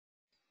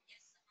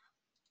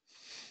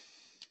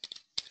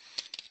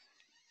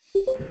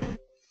Hello,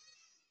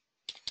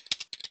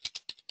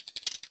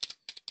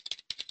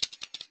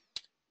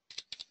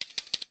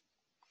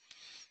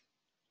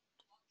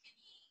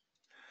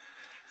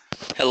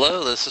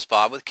 this is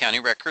Bob with County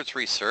Records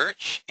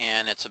Research,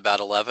 and it's about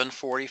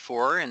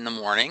 11:44 in the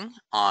morning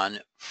on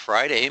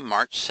Friday,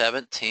 March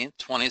 17th,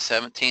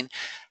 2017.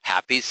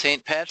 Happy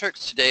St.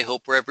 Patrick's Day.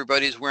 Hope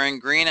everybody's wearing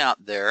green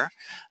out there.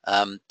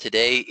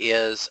 Today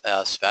is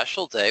a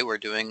special day. We're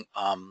doing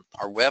our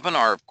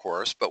webinar, of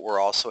course, but we're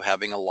also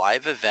having a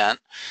live event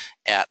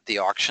at the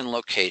auction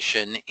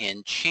location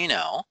in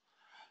Chino.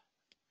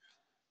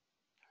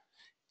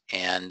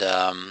 And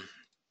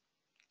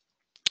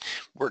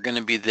we're going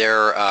to be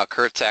there,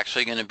 Kurt's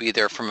actually going to be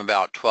there from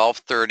about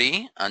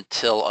 12:30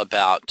 until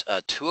about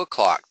 2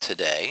 o'clock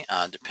today,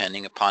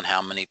 depending upon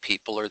how many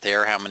people are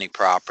there, how many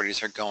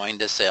properties are going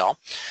to sale.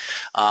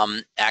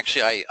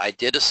 Actually, I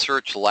did a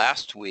search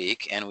last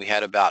week and we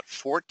had about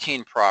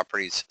 14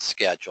 properties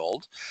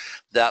scheduled.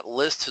 That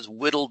list has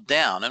whittled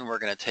down, and we're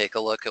going to take a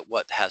look at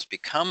what has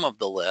become of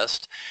the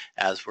list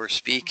as we're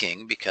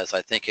speaking, because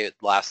I think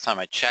last time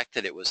I checked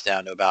it, it was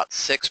down to about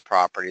 6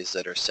 properties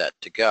that are set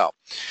to go.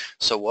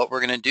 So what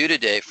we're going to do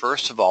today,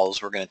 first of all,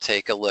 is we're going to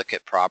take a look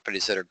at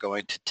properties that are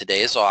going to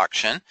today's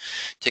auction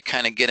to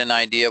kind of get an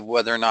idea of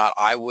whether or not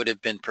I would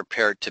have been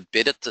prepared to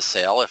bid at the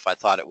sale if I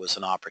thought it was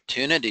an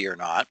opportunity or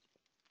not,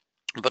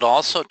 but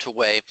also to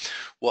weigh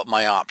what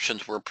my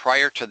options were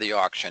prior to the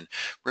auction.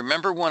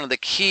 Remember, one of the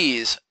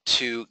keys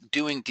to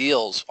doing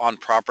deals on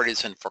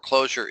properties in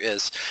foreclosure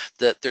is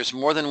that there's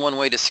more than one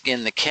way to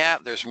skin the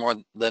cat. There's more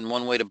than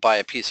one way to buy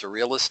a piece of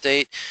real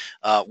estate,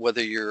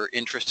 whether you're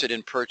interested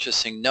in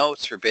purchasing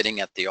notes or bidding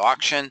at the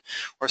auction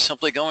or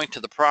simply going to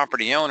the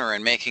property owner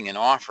and making an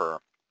offer.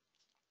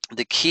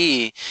 The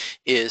key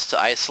is to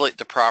isolate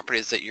the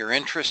properties that you're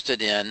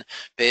interested in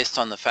based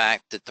on the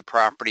fact that the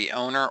property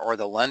owner or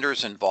the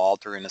lenders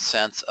involved are in a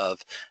sense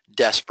of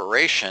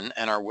desperation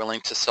and are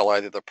willing to sell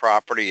either the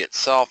property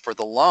itself or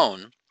the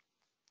loan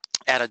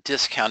at a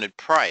discounted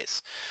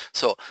price.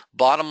 So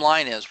bottom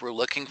line is, we're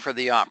looking for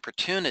the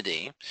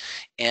opportunity,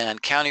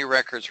 and County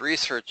Records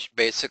Research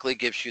basically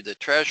gives you the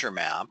treasure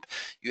map.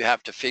 You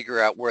have to figure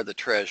out where the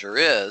treasure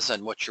is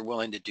and what you're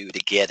willing to do to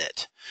get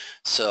it.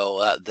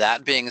 So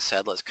that being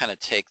said, let's kind of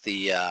take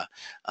the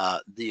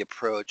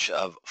approach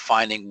of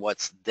finding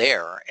what's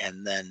there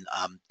and then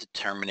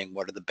determining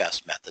what are the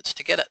best methods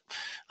to get it.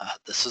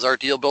 This is our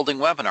deal building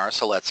webinar,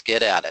 so let's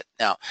get at it.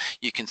 Now,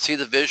 you can see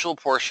the visual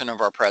portion of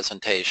our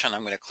presentation.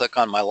 I'm going to click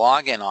on my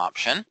login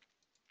option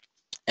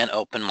and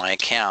open my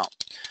account.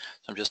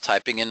 So I'm just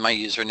typing in my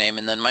username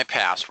and then my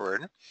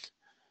password.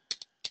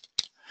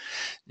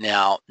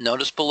 Now,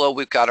 notice below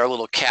we've got our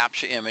little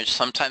CAPTCHA image.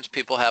 Sometimes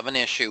people have an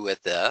issue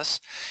with this.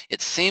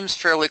 It seems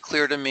fairly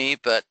clear to me,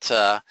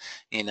 but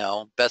you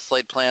know, best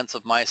laid plans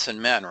of mice and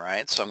men,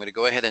 right? So I'm going to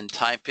go ahead and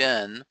type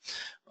in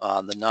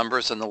the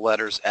numbers and the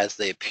letters as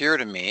they appear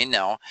to me.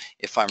 Now,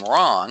 if I'm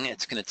wrong,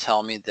 it's going to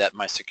tell me that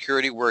my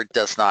security word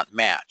does not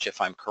match. If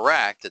I'm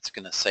correct, it's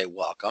going to say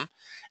welcome,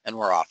 and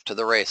we're off to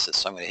the races.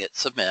 So I'm going to hit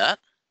submit,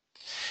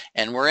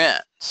 and we're in.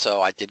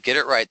 So I did get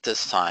it right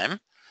this time.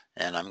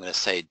 And I'm going to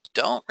say,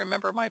 don't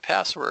remember my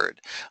password.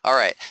 All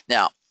right,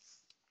 now,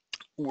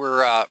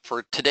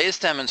 for today's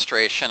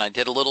demonstration, I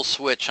did a little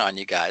switch on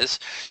you guys.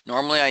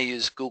 Normally I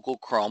use Google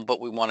Chrome, but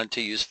we wanted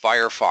to use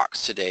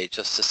Firefox today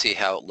just to see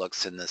how it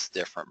looks in this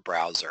different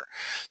browser.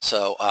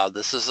 So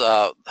this is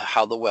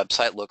how the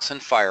website looks in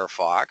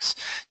Firefox.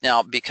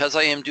 Now, because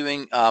I am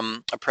doing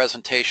a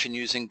presentation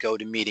using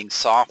GoToMeeting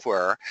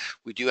software,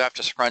 we do have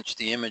to scrunch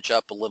the image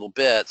up a little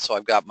bit, so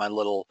I've got my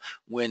little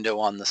window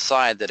on the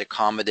side that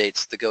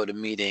accommodates the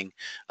GoToMeeting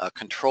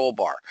control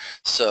bar.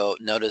 So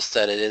notice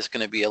that it is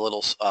going to be a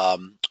little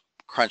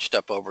crunched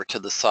up over to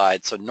the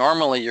side. So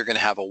normally you're going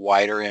to have a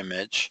wider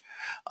image,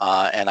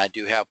 and I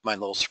do have my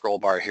little scroll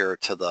bar here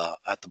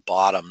at the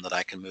bottom that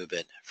I can move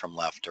it from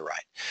left to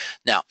right.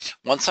 Now,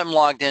 once I'm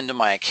logged into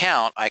my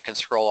account, I can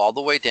scroll all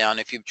the way down.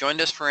 If you've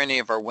joined us for any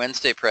of our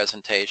Wednesday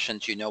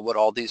presentations, you know what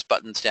all these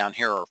buttons down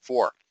here are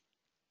for.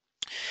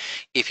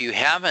 If you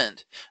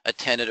haven't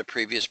attended a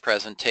previous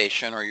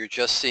presentation, or you're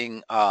just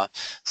seeing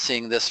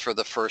this for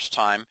the first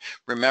time,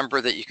 remember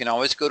that you can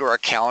always go to our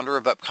calendar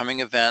of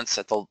upcoming events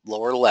at the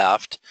lower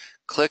left,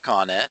 click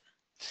on it,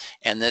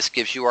 and this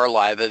gives you our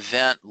live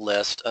event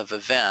list of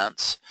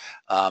events.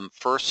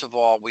 First of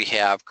all, we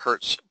have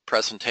Kurt's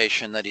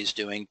presentation that he's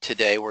doing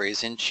today, where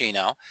he's in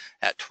Chino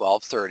at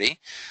 12:30.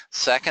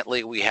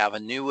 Secondly, we have a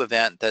new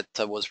event that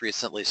was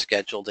recently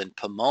scheduled in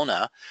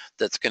Pomona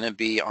that's going to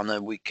be on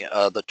the week,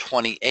 the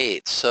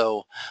 28th.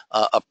 So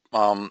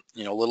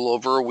you know, a little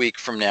over a week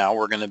from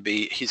now,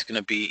 he's going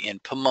to be in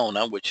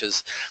Pomona, which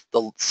is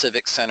the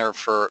civic center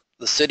for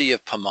the city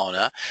of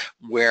Pomona,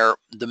 where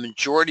the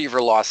majority of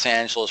your Los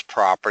Angeles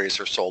properties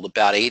are sold.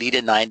 About 80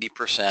 to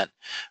 90%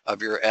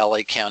 of your LA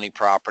County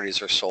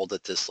properties are sold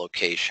at this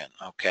location,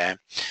 okay?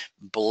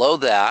 Below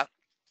that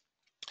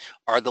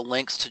are the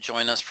links to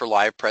join us for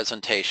live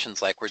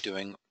presentations like we're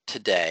doing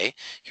today.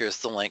 Here's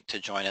the link to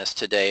join us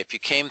today. If you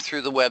came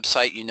through the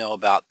website, you know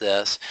about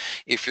this.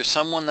 If you're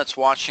someone that's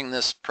watching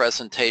this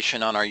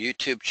presentation on our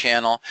YouTube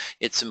channel,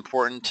 it's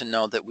important to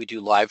know that we do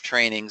live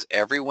trainings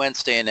every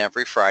Wednesday and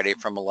every Friday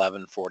from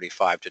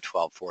 11:45 to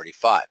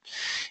 12:45.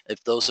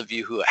 If those of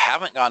you who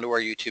haven't gone to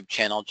our YouTube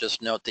channel,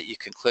 just note that you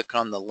can click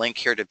on the link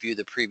here to view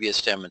the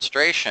previous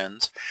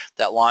demonstrations.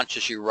 That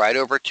launches you right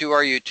over to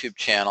our YouTube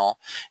channel,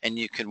 and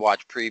you can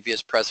watch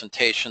previous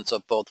presentations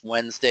of both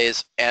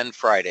Wednesdays and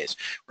Fridays.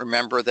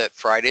 Remember that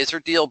Fridays are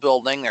deal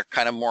building. They're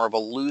kind of more of a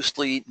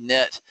loosely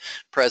knit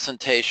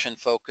presentation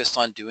focused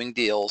on doing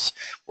deals,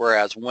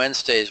 whereas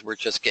Wednesdays we're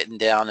just getting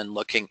down and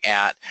looking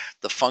at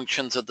the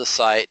functions of the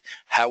site,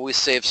 how we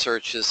save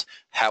searches,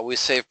 how we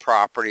save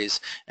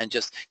properties, and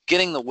just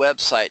getting the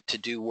website to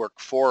do work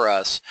for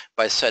us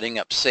by setting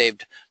up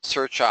saved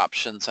search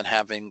options and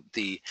having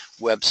the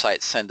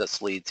website send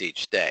us leads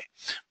each day.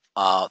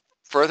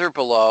 Further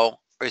below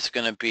is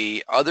going to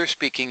be other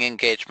speaking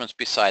engagements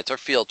besides our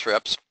field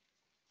trips,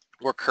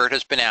 where Kurt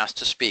has been asked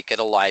to speak at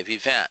a live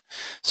event.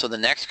 So the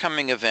next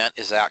coming event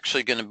is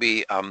actually going to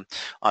be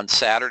on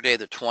Saturday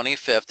the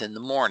 25th in the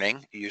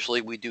morning.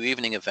 Usually we do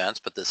evening events,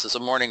 but this is a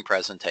morning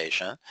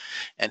presentation.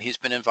 And he's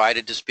been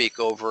invited to speak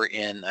over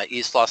in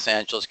East Los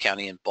Angeles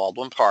County in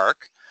Baldwin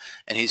Park.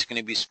 And he's going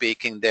to be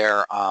speaking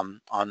there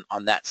on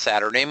that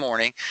Saturday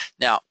morning.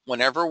 Now,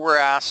 whenever we're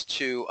asked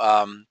to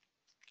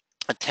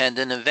attend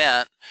an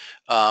event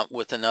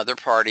with another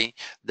party,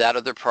 that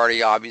other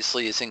party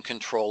obviously is in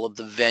control of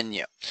the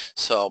venue.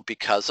 So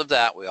because of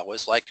that, we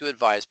always like to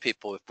advise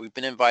people, if we've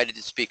been invited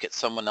to speak at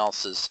someone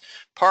else's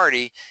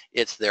party,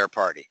 it's their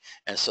party.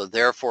 And so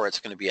therefore it's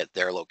going to be at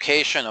their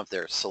location of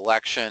their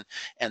selection,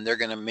 and they're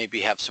going to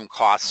maybe have some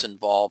costs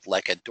involved,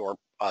 like a door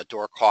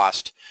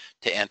cost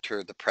to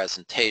enter the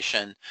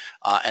presentation,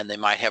 and they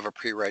might have a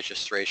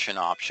pre-registration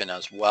option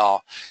as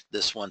well.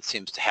 This one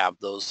seems to have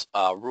those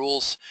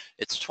rules.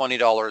 It's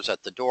 $20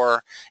 at the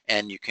door,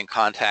 and you can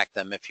contact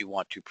them if you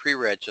want to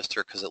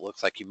pre-register, because it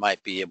looks like you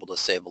might be able to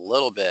save a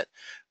little bit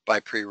by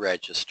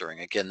pre-registering.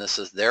 Again, this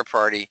is their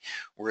party.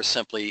 We're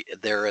simply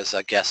there as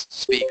a guest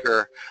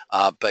speaker,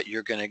 but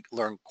you're going to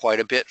learn quite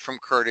a bit from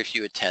Kurt if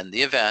you attend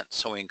the event,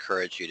 so we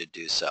encourage you to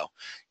do so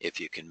if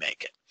you can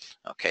make it.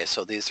 Okay,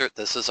 so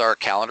this is our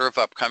calendar of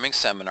upcoming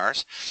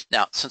seminars.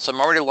 Now, since I'm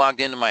already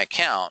logged into my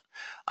account,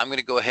 I'm going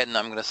to go ahead and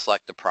I'm going to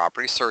select the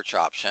property search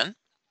option,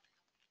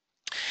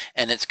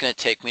 and it's going to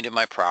take me to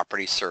my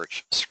property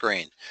search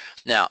screen.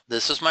 Now,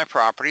 this is my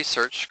property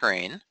search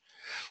screen,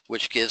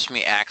 which gives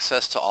me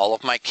access to all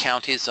of my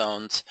county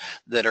zones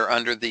that are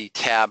under the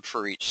tab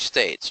for each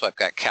state. So I've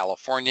got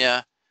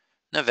California,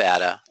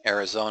 Nevada,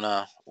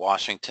 Arizona,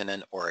 Washington,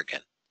 and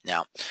Oregon.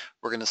 Now,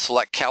 we're going to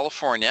select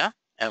California,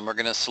 and we're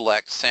going to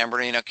select San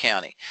Bernardino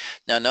County.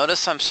 Now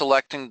notice I'm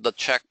selecting the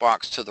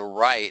checkbox to the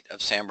right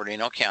of San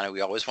Bernardino County.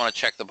 We always want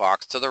to check the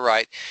box to the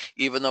right,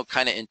 even though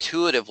kind of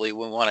intuitively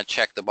we want to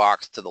check the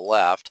box to the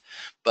left,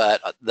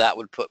 but that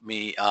would put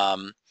me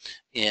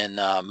in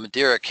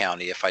Madera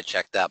County if I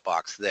check that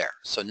box there.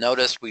 So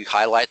notice we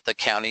highlight the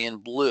county in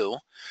blue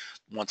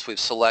once we've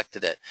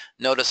selected it.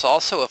 Notice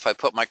also if I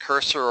put my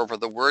cursor over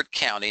the word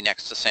county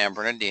next to San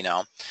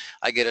Bernardino,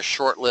 I get a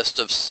short list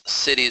of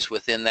cities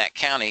within that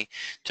county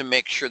to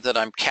make sure that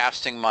I'm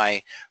casting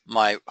my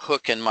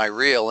hook and my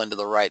reel into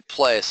the right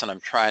place, and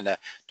I'm trying to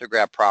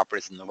grab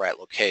properties in the right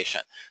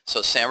location.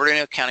 So San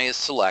Bernardino County is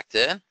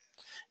selected.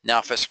 Now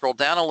if I scroll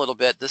down a little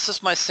bit, this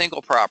is my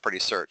single property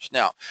search.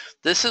 Now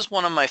this is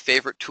one of my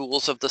favorite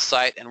tools of the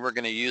site, and we're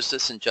going to use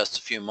this in just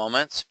a few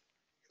moments.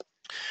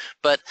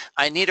 But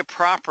I need a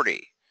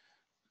property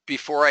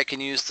before I can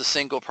use the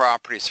single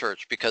property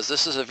search, because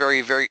this is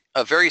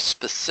a very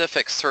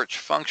specific search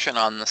function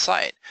on the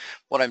site.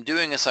 What I'm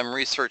doing is I'm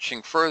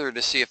researching further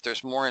to see if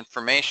there's more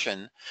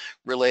information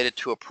related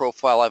to a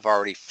profile I've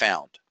already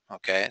found.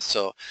 Okay,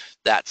 so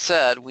that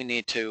said, we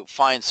need to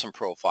find some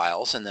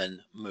profiles and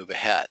then move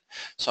ahead.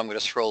 So I'm going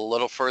to scroll a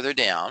little further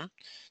down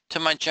to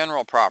my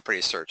general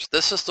property search.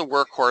 This is the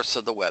workhorse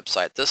of the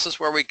website. This is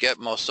where we get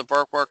most of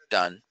our work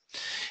done.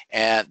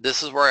 And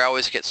this is where I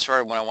always get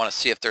started when I want to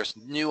see if there's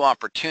new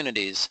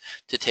opportunities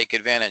to take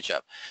advantage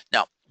of.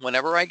 Now,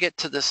 whenever I get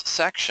to this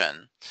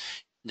section,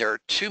 there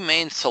are two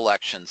main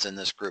selections in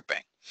this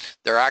grouping.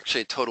 There are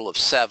actually a total of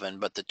 7,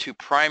 but the two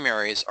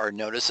primaries are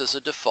Notice as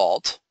a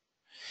Default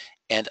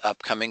and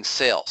Upcoming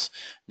Sales.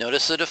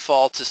 Notice the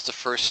default is the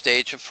first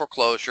stage of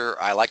foreclosure.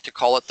 I like to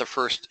call it the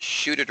first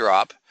shoe to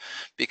drop,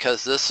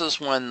 because this is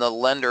when the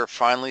lender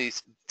finally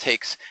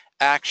takes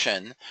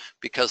action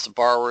because the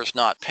borrower is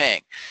not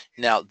paying.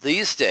 Now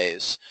these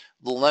days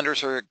the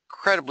lenders are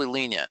incredibly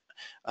lenient.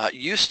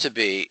 Used to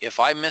be, if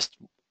I missed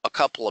a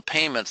couple of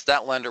payments,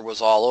 that lender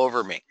was all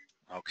over me,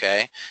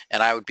 okay,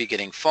 and I would be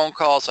getting phone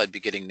calls, I'd be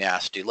getting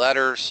nasty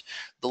letters.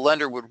 The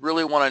lender would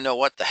really want to know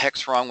what the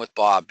heck's wrong with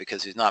Bob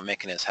because he's not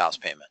making his house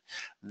payment.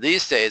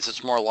 These days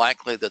it's more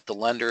likely that the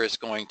lender is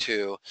going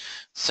to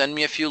send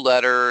me a few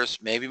letters,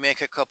 maybe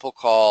make a couple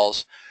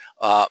calls,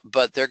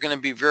 but they're going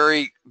to be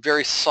very,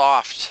 very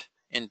soft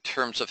in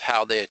terms of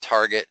how they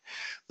target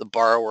the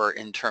borrower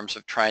in terms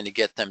of trying to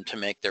get them to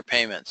make their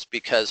payments.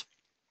 Because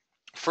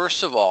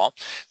first of all,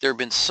 there have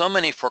been so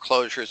many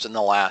foreclosures in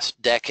the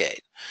last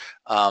decade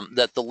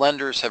that the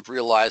lenders have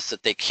realized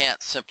that they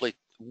can't simply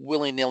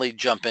willy-nilly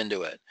jump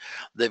into it.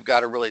 They've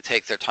got to really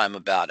take their time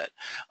about it.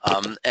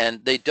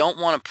 And they don't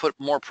want to put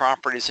more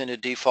properties into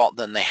default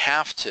than they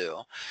have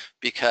to,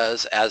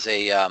 because as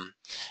a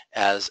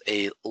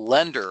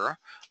lender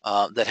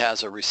that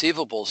has a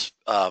receivables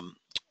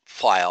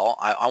file,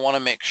 I want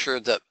to make sure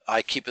that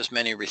I keep as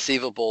many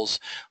receivables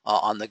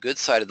on the good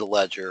side of the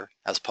ledger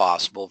as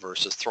possible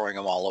versus throwing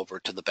them all over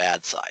to the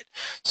bad side.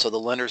 So the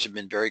lenders have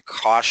been very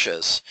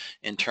cautious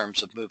in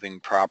terms of moving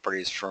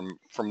properties from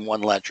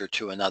one ledger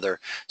to another.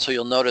 So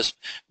you'll notice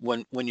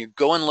when you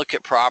go and look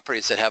at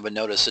properties that have a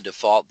notice of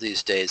default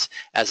these days,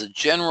 as a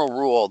general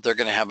rule, they're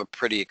going to have a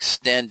pretty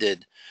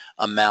extended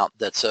amount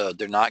that's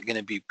they're not going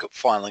to be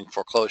filing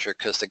foreclosure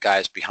because the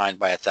guy's behind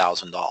by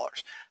 $1,000.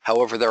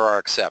 However, there are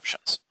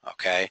exceptions,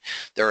 okay?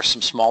 There are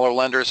some smaller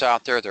lenders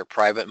out there. There are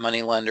private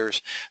money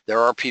lenders. There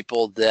are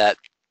people that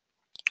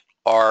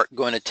are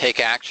going to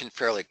take action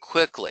fairly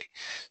quickly.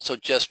 So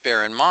just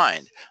bear in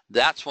mind,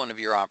 that's one of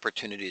your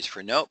opportunities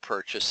for note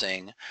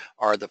purchasing,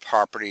 are the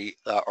property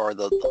or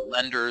the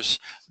lenders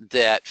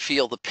that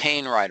feel the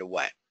pain right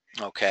away.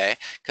 Okay,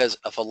 because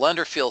if a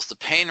lender feels the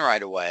pain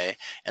right away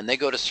and they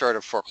go to start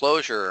a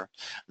foreclosure,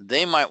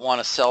 they might want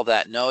to sell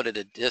that note at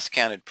a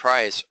discounted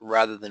price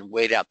rather than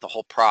wait out the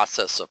whole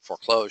process of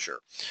foreclosure.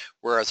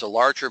 Whereas a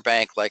larger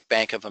bank like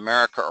Bank of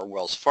America or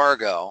Wells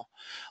Fargo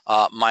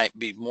might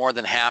be more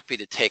than happy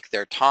to take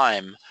their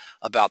time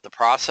about the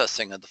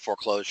processing of the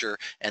foreclosure,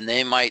 and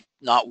they might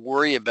not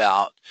worry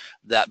about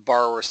that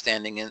borrower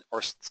standing in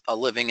or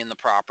living in the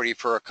property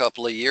for a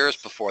couple of years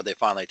before they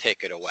finally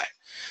take it away.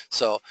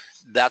 So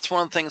that's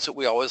one of the things that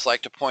we always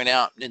like to point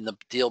out in the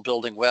deal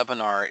building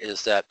webinar,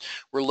 is that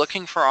we're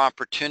looking for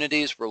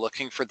opportunities. We're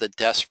looking for the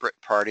desperate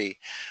party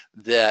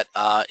that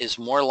is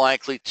more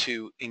likely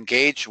to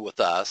engage with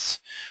us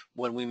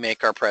when we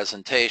make our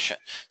presentation.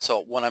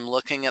 So when I'm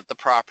looking at the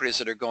properties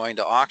that are going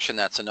to auction,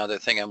 that's another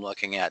thing I'm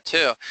looking at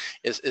too,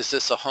 is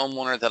this a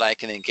homeowner that I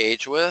can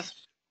engage with?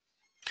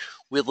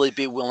 Will they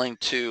be willing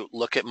to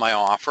look at my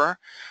offer?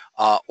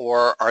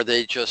 Or are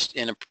they just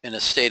in a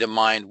state of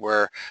mind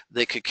where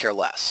they could care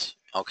less?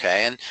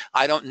 Okay, and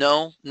I don't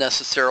know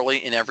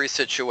necessarily in every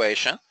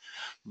situation,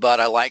 but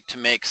I like to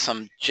make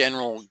some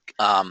general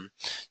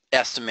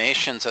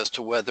estimations as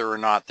to whether or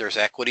not there's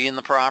equity in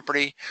the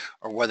property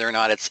or whether or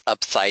not it's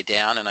upside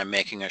down and I'm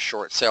making a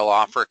short sale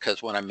offer.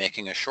 Because when I'm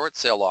making a short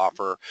sale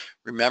offer,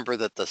 remember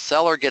that the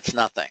seller gets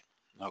nothing.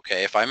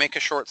 Okay, if I make a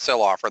short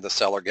sale offer, the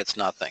seller gets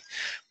nothing.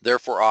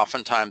 Therefore,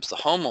 oftentimes the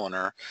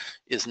homeowner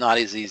is not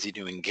as easy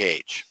to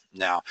engage.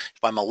 Now,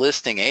 if I'm a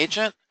listing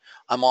agent,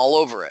 I'm all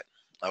over it,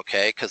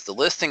 okay, because the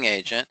listing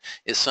agent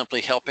is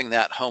simply helping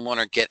that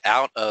homeowner get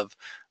out of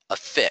a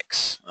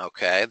fix,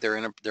 okay? They're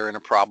in a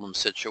problem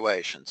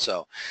situation.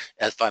 So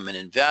if I'm an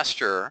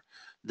investor,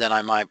 then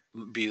I might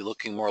be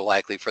looking more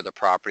likely for the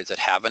properties that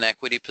have an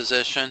equity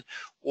position,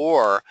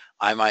 or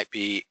I might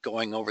be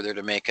going over there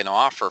to make an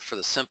offer for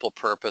the simple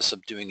purpose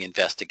of doing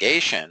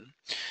investigation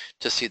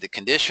to see the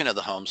condition of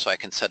the home so I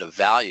can set a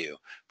value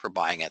for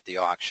buying at the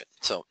auction.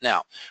 So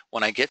now,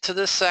 when I get to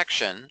this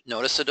section,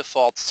 notice the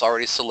default is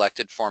already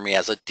selected for me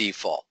as a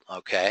default,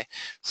 okay?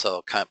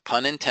 So kind of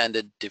pun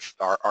intended,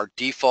 our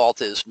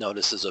default is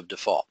notices of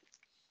default.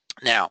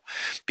 Now,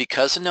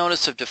 because the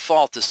notice of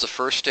default is the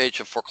first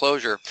stage of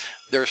foreclosure,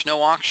 there's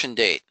no auction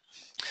date.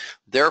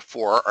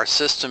 Therefore, our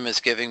system is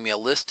giving me a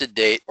listed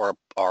date or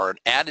an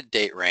added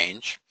date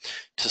range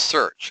to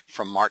search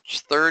from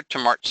March 3rd to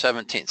March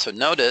 17th. So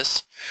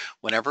notice,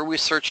 whenever we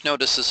search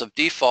notices of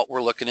default,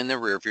 we're looking in the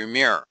rearview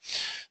mirror.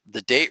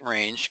 The date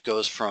range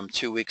goes from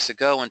 2 weeks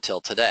ago until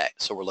today.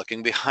 So we're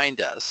looking behind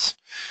us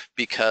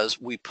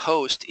because we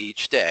post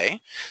each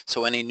day.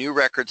 So any new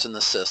records in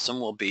the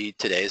system will be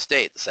today's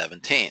date, the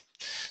 17th.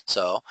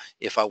 So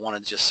if I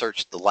wanted to just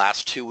search the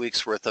last 2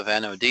 weeks worth of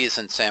NODs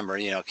in San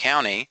Bernardino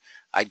County,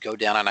 I'd go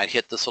down and I'd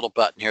hit this little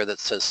button here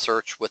that says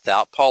search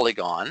without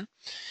polygon.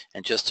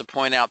 And just to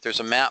point out,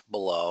 there's a map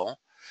below.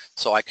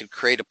 So I could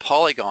create a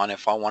polygon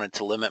if I wanted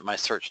to limit my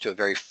search to a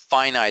very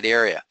finite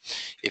area.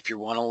 If you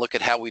want to look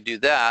at how we do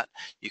that,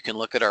 you can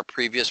look at our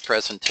previous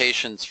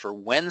presentations for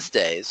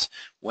Wednesdays.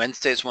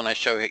 Wednesdays when I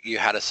show you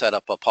how to set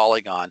up a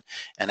polygon.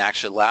 And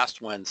actually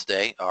last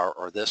Wednesday,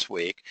 or this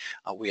week,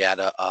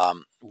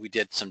 we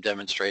did some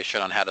demonstration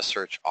on how to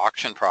search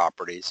auction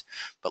properties.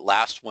 But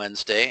last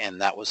Wednesday, and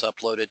that was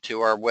uploaded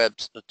to our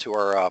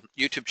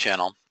YouTube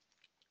channel,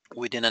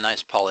 we did a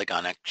nice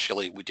polygon.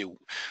 Actually, we do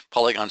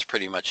polygons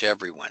pretty much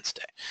every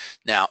Wednesday.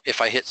 Now,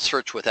 if I hit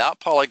search without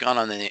polygon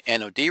on the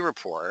NOD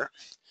report,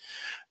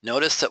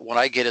 notice that what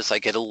I get is I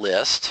get a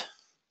list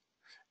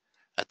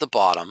at the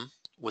bottom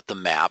with the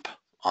map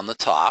on the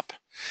top.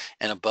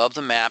 And above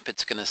the map,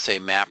 it's going to say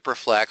map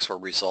reflects or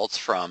results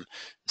from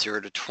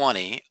 0 to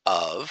 20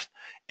 of,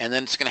 and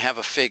then it's going to have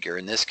a figure,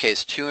 in this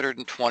case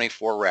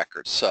 224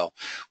 records. So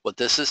what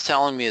this is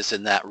telling me is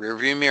in that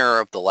rearview mirror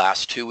of the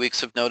last 2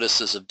 weeks of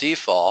notices of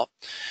default,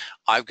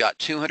 I've got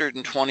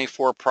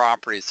 224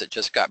 properties that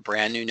just got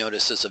brand new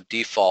notices of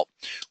default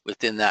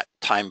within that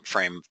time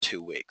frame of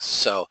 2 weeks.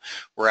 So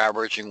we're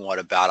averaging what,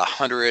 about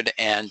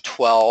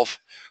 112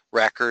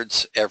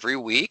 records every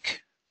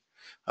week.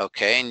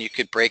 Okay, and you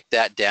could break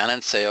that down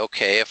and say,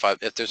 okay,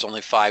 if there's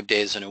only 5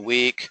 days in a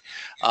week,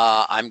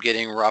 I'm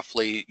getting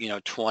roughly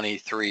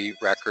 23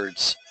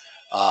 records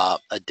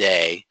a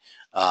day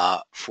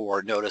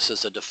for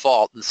notices of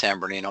default in San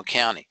Bernardino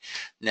County.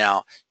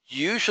 Now,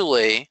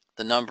 usually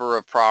the number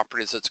of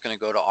properties that's going to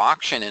go to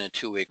auction in a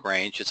 2-week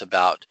range is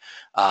about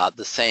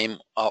the same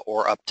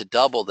or up to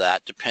double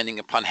that, depending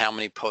upon how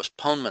many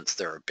postponements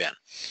there have been.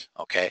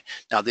 Okay,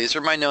 now these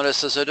are my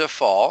notices of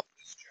default.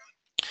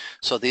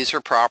 So these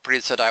are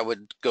properties that I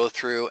would go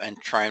through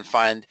and try and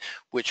find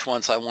which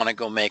ones I want to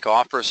go make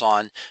offers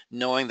on,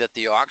 knowing that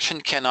the auction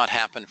cannot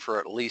happen for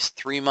at least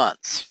 3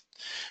 months,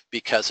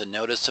 because a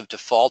notice of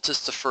default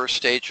is the first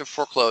stage of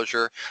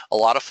foreclosure. A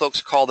lot of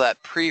folks call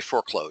that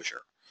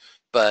pre-foreclosure,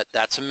 but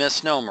that's a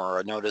misnomer.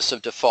 A notice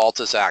of default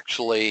is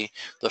actually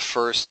the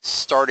first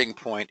starting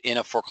point in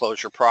a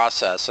foreclosure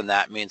process, and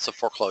that means the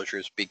foreclosure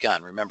has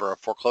begun. Remember, a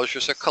foreclosure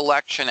is a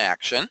collection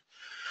action.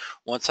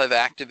 Once I've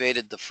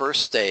activated the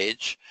first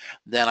stage,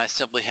 then I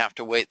simply have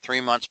to wait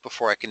 3 months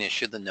before I can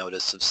issue the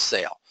notice of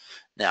sale.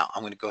 Now,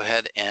 I'm going to go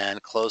ahead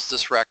and close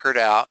this record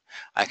out.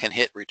 I can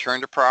hit Return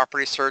to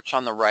Property Search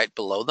on the right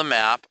below the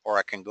map, or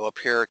I can go up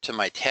here to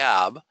my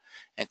tab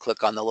and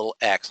click on the little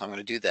X. I'm going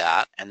to do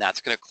that, and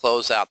that's going to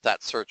close out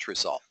that search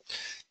result.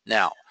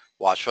 Now,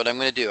 watch what I'm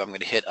going to do. I'm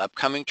going to hit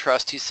Upcoming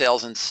Trustee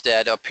Sales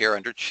instead up here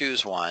under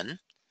Choose One.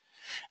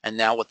 And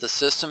now what the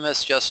system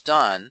has just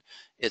done,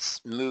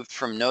 it's moved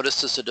from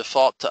notices of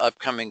default to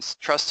upcoming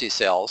trustee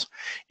sales.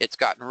 It's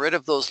gotten rid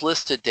of those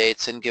listed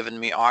dates and given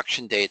me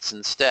auction dates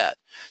instead.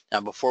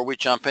 Now, before we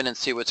jump in and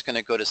see what's going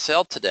to go to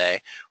sale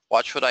today,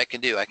 watch what I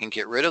can do. I can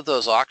get rid of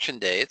those auction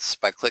dates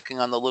by clicking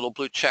on the little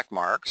blue check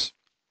marks,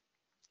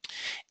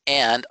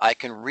 and I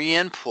can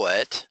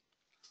re-input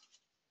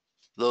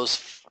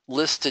those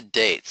listed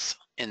dates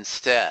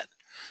instead.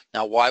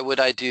 Now, why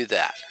would I do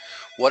that?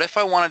 What if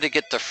I wanted to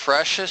get the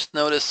freshest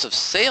notice of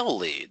sale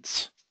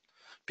leads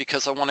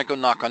because I want to go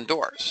knock on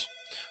doors?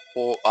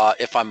 Well,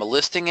 if I'm a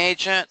listing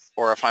agent,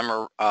 or if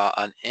I'm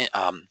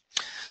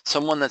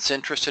someone that's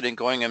interested in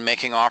going and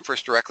making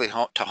offers directly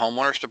to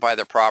homeowners to buy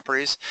their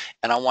properties,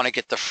 and I want to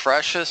get the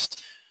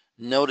freshest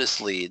notice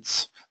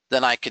leads,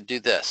 then I could do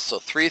this. So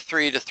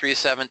 3/3 to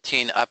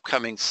 3/17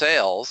 upcoming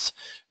sales,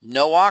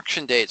 no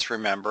auction dates,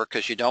 remember,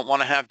 because you don't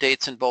want to have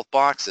dates in both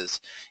boxes.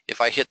 If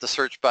I hit the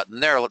search button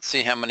there, let's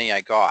see how many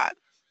I got.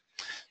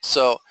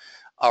 So,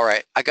 all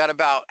right, I got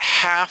about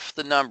half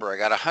the number. I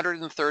got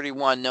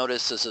 131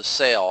 notices of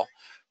sale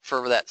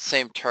for that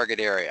same target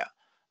area.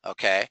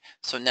 Okay,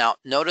 so now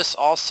notice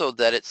also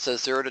that it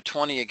says 0 to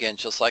 20 again,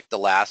 just like the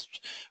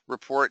last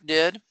report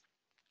did.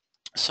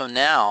 So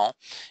now,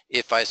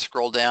 if I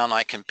scroll down,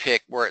 I can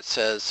pick where it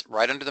says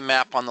right under the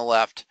map on the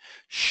left,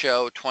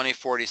 show 20,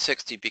 40,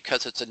 60.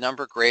 Because it's a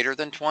number greater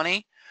than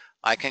 20,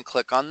 I can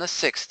click on the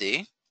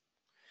 60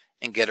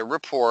 and get a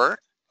report.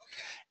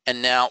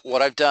 And now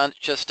what I've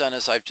just done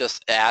is I've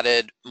just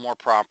added more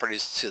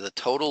properties to the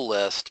total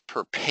list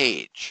per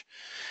page.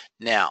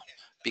 Now,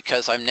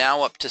 because I'm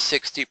now up to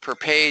 60 per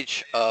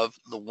page of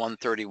the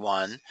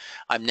 131,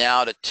 I'm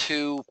now to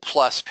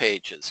 2+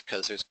 pages,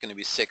 because there's going to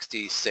be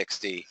 60,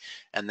 60,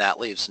 and that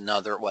leaves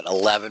another,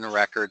 11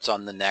 records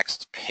on the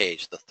next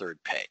page, the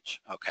third page.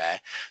 Okay,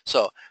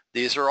 so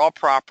these are all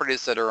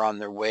properties that are on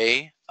their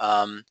way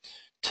to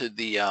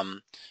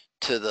the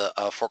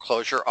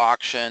foreclosure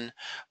auction,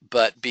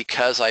 but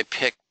because I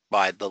picked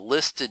by the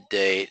listed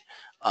date,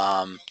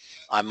 I'm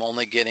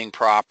only getting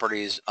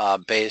properties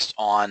based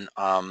on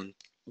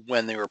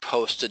when they were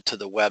posted to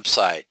the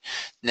website.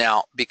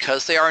 Now,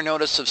 because they are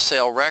notice of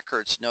sale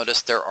records,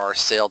 notice there are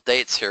sale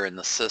dates here in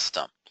the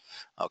system.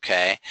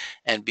 Okay,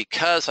 and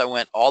because I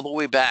went all the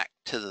way back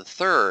to the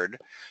 3rd,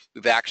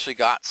 we've actually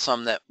got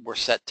some that were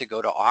set to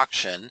go to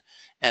auction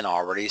and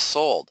already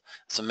sold.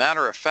 As a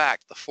matter of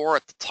fact, the 4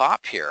 at the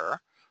top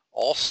here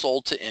all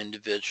sold to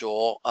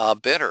individual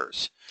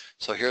bidders.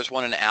 So here's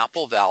one in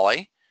Apple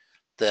Valley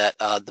that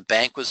the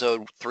bank was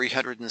owed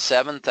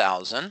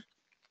 $307,000.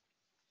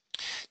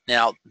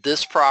 Now,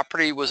 this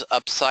property was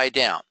upside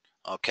down.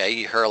 Okay,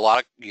 you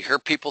hear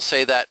people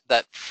say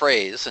that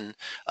phrase, and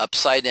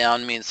upside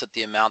down means that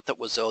the amount that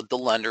was owed the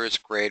lender is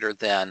greater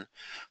than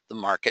the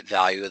market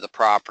value of the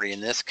property. In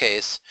this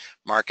case,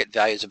 market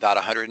value is about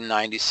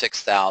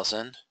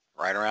 $196,000,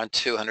 right around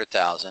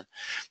 $200,000.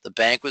 The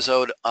bank was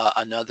owed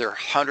another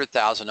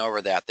 $100,000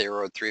 over that. They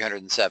were owed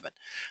 $307,000.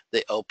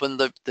 They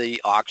opened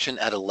the auction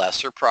at a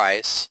lesser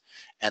price,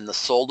 and the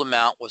sold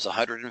amount was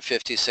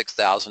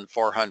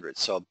 $156,400.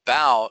 So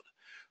about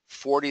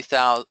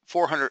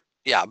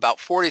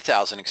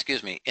 $40,000,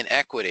 excuse me, in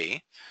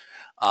equity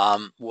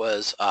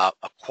was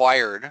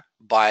acquired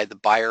by the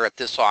buyer at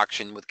this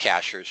auction with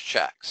cashier's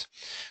checks.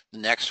 The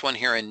next one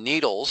here in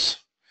Needles,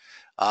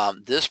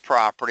 this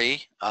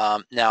property,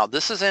 now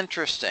this is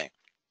interesting.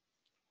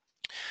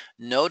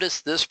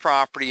 Notice this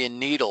property in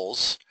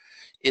Needles,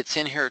 it's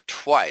in here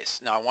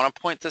twice. Now I want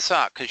to point this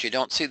out because you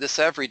don't see this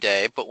every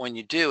day, but when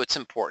you do, it's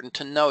important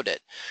to note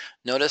it.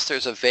 Notice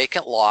there's a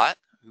vacant lot,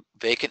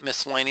 vacant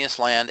miscellaneous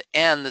land,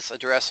 and this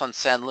address on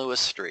San Luis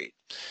Street.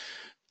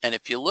 And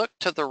if you look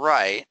to the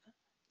right,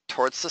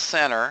 towards the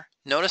center,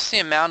 notice the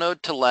amount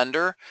owed to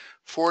lender,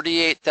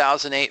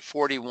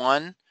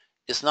 $48,841,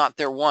 is not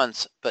there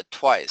once, but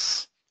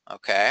twice,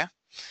 okay?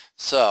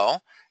 So,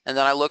 and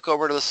then I look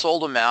over to the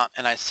sold amount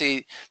and I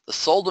see the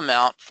sold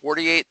amount,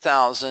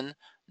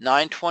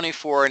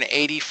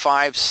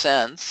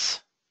 $48,924.85.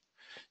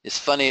 It's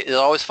funny, it's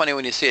always funny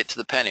when you see it to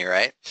the penny,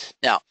 right?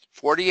 Now,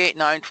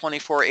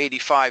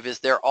 $48,924.85 is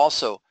there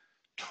also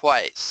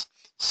twice.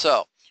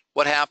 So,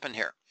 what happened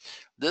here?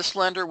 This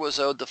lender was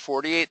owed the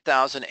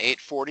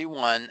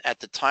 $48,841 at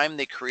the time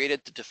they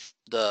created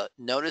the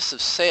notice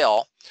of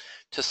sale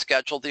to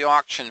schedule the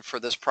auction for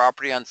this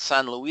property on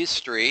San Luis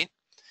Street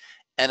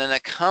and an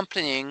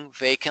accompanying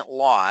vacant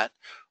lot,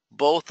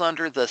 both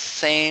under the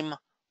same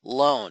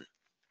loan.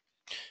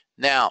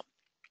 Now,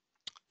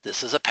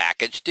 this is a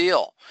package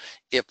deal.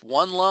 If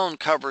one loan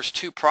covers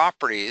two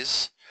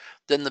properties,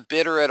 then the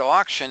bidder at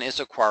auction is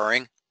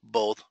acquiring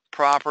both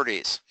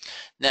properties.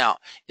 Now,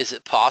 is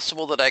it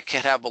possible that I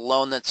could have a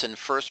loan that's in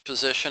first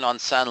position on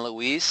San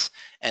Luis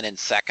and in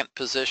second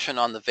position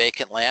on the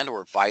vacant land,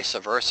 or vice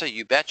versa?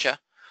 You betcha.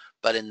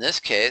 But in this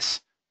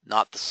case,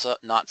 not so.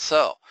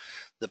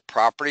 The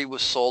property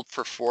was sold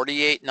for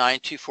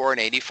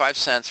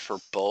 $48,924.85 for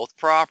both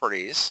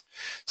properties.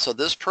 So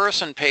this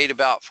person paid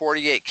about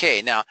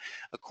 $48K. Now,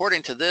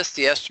 according to this,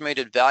 the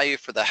estimated value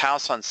for the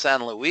house on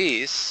San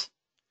Luis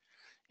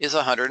is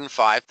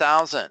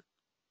 $105,000.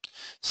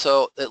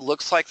 So it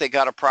looks like they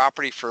got a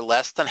property for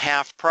less than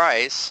half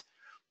price,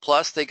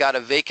 plus they got a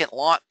vacant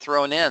lot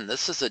thrown in.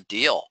 This is a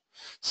deal.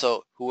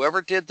 So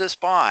whoever did this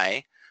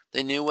buy,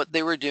 they knew what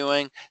they were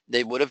doing.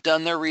 They would have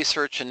done their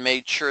research and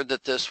made sure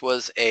that this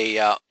was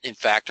in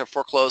fact, a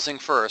foreclosing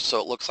first.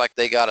 So it looks like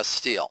they got a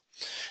steal.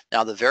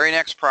 Now the very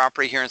next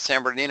property here in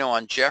San Bernardino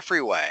on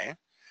Jeffrey Way,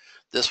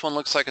 this one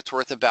looks like it's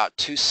worth about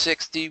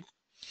 $260.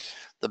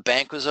 The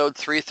bank was owed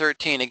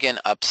 $313, again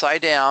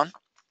upside down.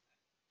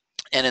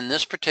 And in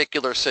this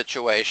particular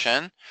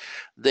situation,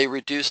 they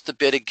reduced the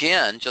bid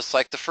again, just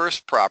like the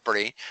first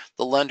property.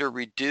 The lender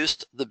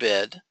reduced the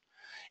bid,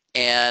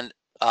 and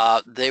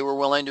they were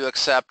willing to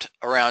accept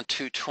around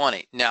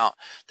 $220. Now,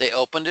 they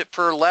opened it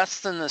for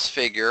less than this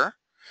figure,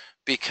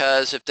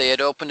 because if they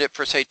had opened it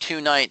for, say,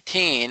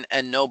 $219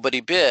 and nobody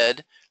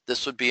bid,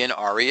 this would be an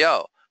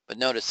REO. But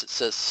notice it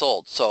says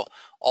sold. So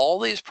all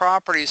these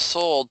properties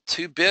sold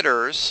to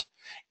bidders,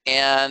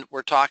 and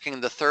we're talking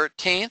the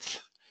 13th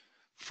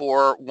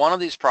for one of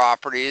these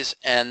properties,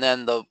 and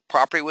then the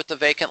property with the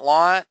vacant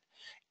lot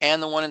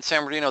and the one in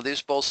San Bernardino,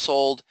 these both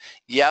sold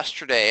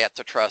yesterday at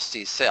the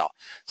trustee's sale.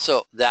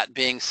 So that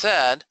being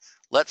said,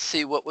 let's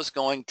see what was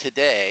going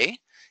today,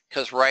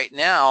 because right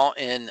now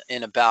in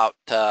about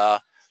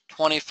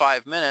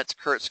 25 minutes,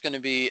 Kurt's going to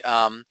be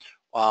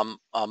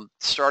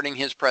starting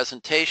his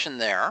presentation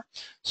there.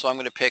 So I'm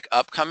going to pick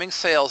upcoming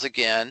sales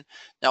again.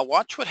 Now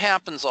watch what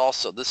happens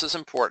also. This is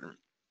important.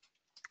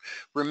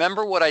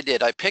 Remember what I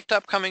did. I picked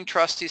upcoming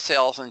trustee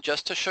sales, and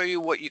just to show you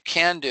what you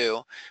can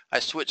do, I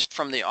switched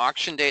from the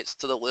auction dates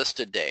to the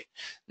listed date.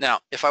 Now,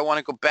 if I want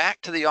to go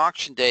back to the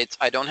auction dates,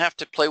 I don't have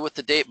to play with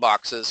the date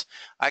boxes.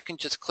 I can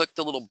just click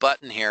the little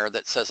button here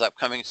that says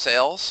upcoming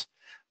sales.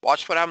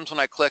 Watch what happens when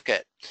I click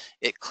it.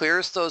 It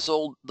clears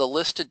the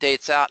listed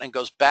dates out and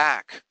goes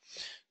back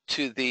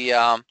to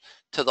the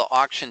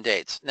auction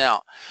dates.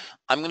 Now,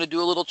 I'm going to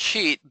do a little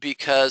cheat,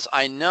 because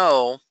I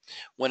know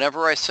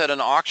whenever I set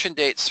an auction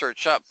date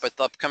search up with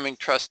upcoming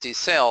trustee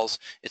sales,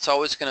 it's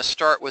always going to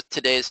start with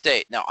today's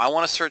date. Now, I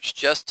want to search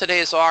just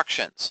today's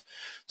auctions,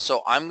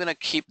 so I'm going to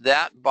keep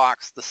that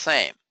box the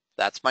same.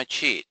 That's my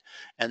cheat.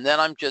 And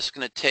then I'm just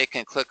going to take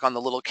and click on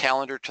the little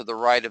calendar to the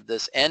right of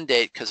this end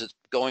date, because it's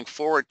going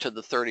forward to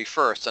the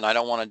 31st, and I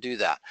don't want to do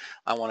that.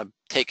 I want to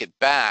take it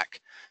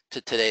back to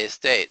today's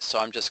date. So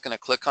I'm just going to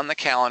click on the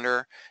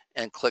calendar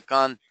and click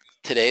on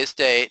today's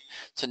date.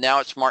 So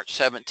now it's March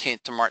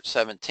 17th to March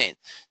 17th.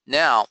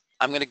 Now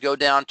I'm going to go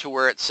down to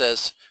where it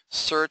says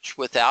search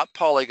without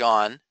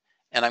Polygon,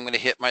 and I'm going to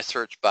hit my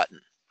search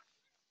button.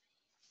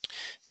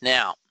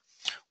 Now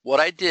what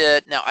I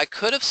did, now I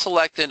could have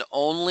selected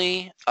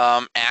only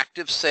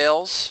active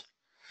sales.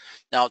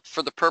 Now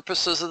for the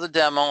purposes of the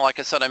demo, like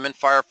I said, I'm in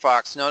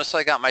Firefox. Notice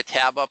I got my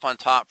tab up on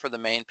top for the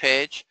main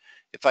page.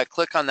 If I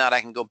click on that, I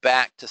can go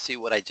back to see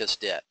what I just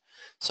did.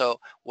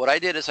 So what I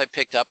did is I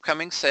picked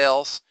upcoming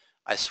sales.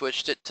 I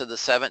switched it to the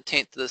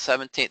 17th to the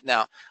 17th.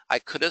 Now, I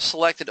could have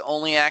selected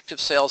only active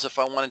sales if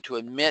I wanted to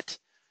omit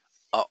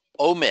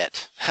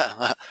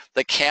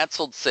the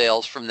canceled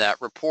sales from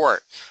that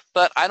report.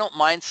 But I don't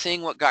mind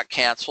seeing what got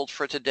canceled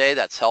for today.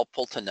 That's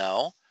helpful to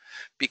know.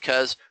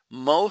 because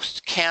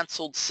most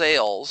canceled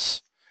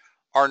sales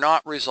are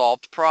not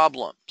resolved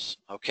problems.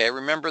 Okay,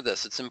 remember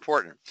this, it's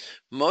important.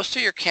 Most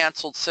of your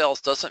canceled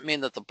sales doesn't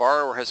mean that the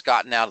borrower has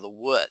gotten out of the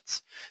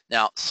woods.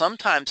 Now,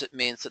 sometimes it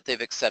means that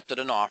they've accepted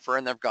an offer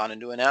and they've gone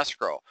into an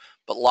escrow,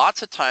 but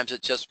lots of times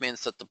it just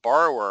means that the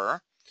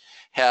borrower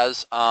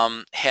has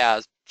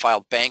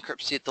filed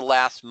bankruptcy at the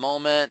last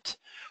moment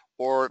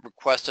or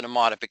requested a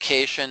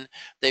modification.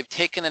 They've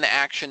taken an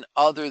action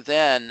other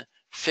than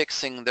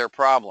fixing their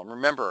problem.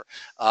 Remember,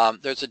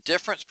 there's a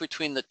difference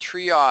between the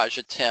triage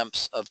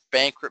attempts of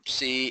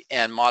bankruptcy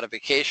and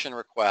modification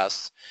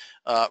requests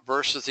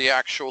versus the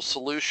actual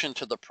solution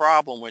to the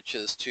problem, which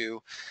is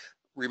to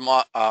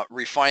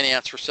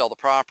refinance or sell the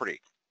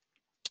property.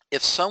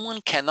 If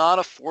someone cannot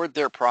afford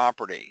their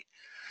property,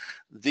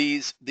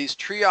 these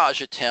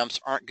triage attempts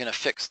aren't going to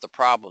fix the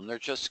problem. They're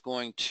just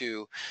going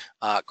to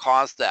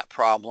cause that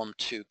problem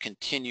to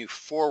continue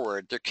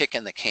forward. They're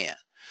kicking the can.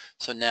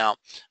 So now,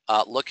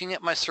 looking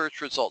at my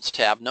search results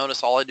tab,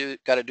 notice all I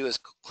got to do is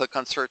click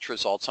on search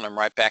results, and I'm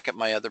right back at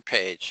my other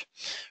page.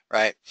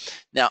 Right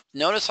now,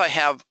 notice I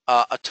have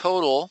a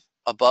total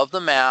above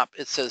the map.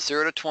 It says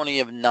 0 to 20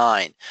 of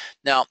 9.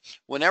 Now,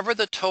 whenever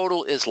the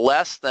total is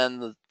less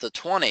than the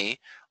 20,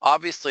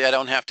 obviously I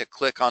don't have to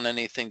click on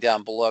anything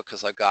down below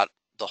because I've got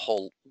the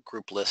whole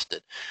group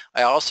listed.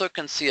 I also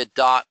can see a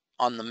dot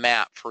on the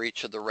map for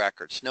each of the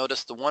records.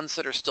 Notice the ones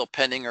that are still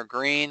pending are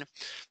green,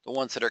 the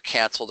ones that are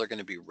canceled are going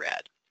to be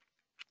red.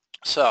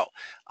 So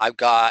I've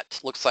got,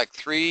 looks like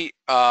three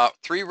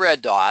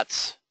red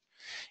dots,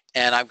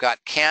 and I've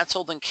got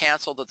canceled and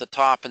canceled at the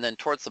top, and then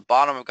towards the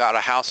bottom I've got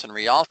a house in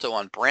Rialto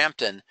on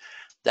Brampton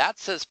that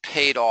says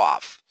paid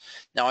off.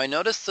 Now I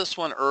noticed this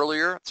one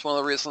earlier. It's one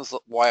of the reasons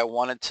why I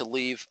wanted to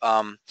leave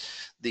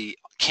the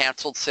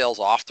canceled sales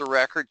off the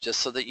record, just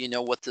so that you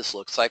know what this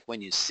looks like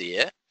when you see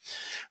it.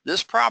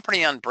 This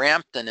property on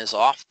Brampton is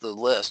off the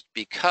list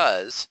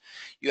because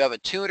you have a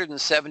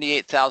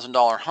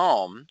 $278,000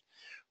 home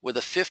with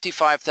a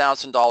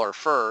 $55,000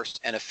 first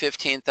and a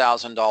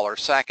 $15,000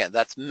 second.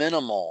 That's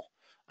minimal.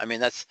 I mean,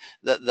 that's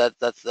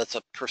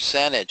a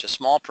percentage, a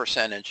small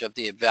percentage of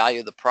the value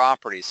of the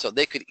property. So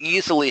they could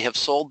easily have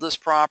sold this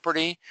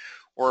property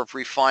or have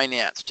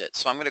refinanced it.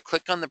 So I'm going to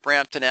click on the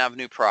Brampton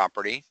Avenue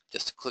property,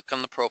 just to click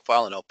on the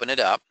profile and open it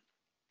up.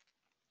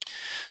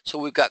 So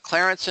we've got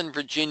Clarence and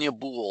Virginia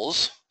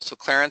Bools. So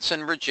Clarence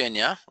and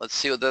Virginia, let's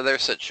see what their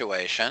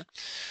situation.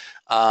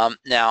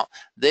 Now,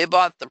 they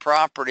bought the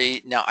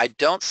property. Now, I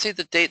don't see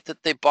the date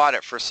that they bought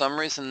it. For some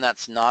reason,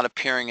 that's not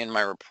appearing in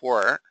my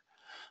report.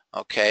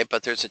 Okay,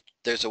 but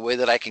there's a way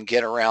that I can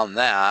get around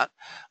that.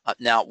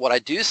 Now, what I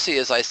do see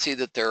is I see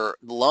that their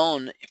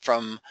loan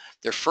from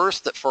their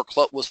first that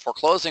was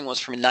foreclosing was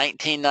from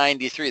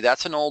 1993.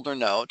 That's an older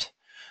note,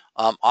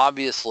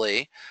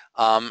 obviously.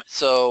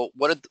 So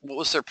what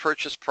was their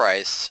purchase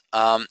price?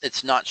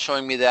 It's not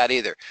showing me that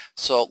either.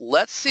 So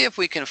let's see if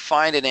we can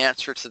find an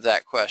answer to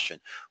that question.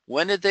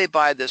 When did they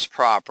buy this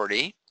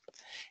property?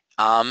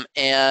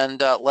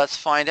 Let's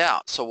find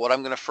out. So what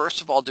I'm going to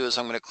first of all do is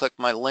I'm going to click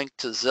my link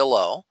to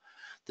Zillow.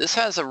 This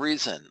has a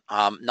reason,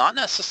 not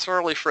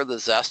necessarily for the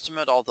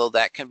Zestimate, although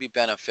that can be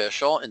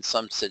beneficial in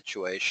some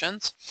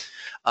situations.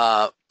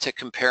 To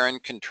compare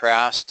and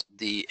contrast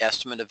the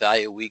estimate of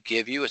value we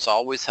give you, it's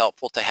always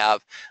helpful to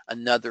have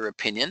another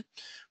opinion.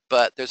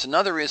 But there's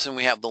another reason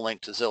we have the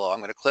link to Zillow. I'm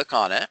going to click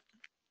on it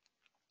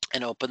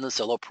and open the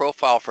Zillow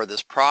profile for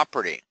this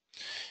property.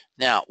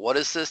 Now, what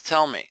does this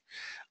tell me?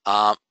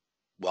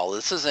 Well,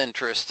 this is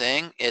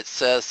interesting. It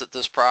says that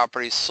this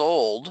property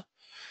sold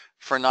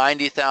for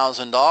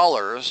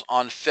 $90,000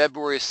 on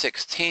February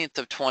 16th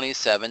of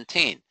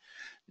 2017.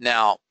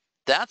 Now,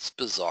 that's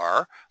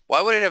bizarre.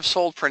 Why would it have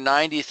sold for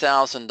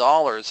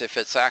 $90,000 if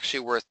it's actually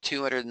worth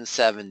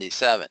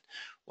 $277,000?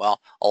 Well,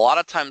 a lot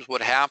of times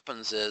what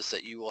happens is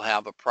that you will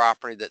have a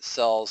property that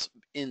sells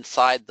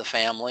inside the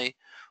family,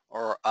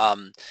 or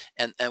and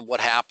what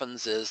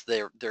happens is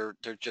they're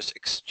just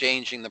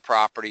exchanging the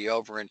property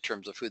over in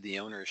terms of who the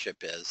ownership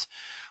is,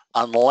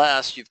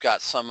 unless you've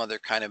got some other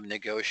kind of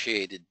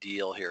negotiated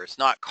deal here. It's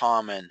not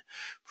common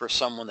for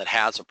someone that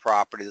has a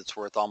property that's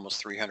worth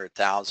almost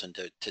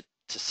 $300,000 to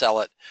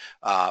sell it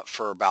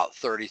for about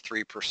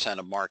 33%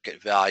 of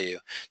market value.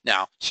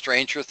 Now,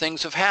 stranger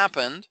things have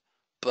happened,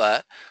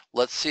 but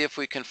let's see if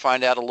we can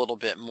find out a little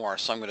bit more.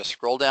 So I'm going to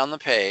scroll down the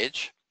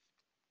page.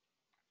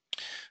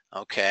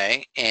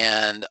 Okay,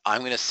 and I'm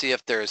going to see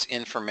if there's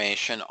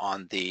information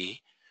on the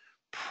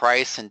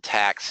price and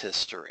tax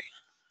history.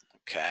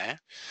 Okay,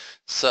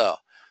 so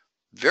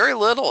very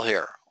little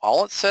here.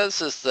 All it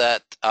says is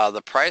that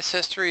the price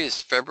history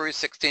is February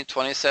 16,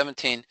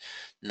 2017,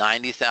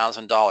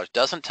 $90,000.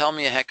 Doesn't tell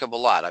me a heck of a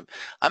lot.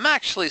 I'm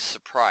actually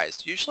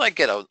surprised. Usually I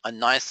get a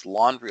nice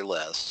laundry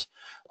list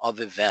of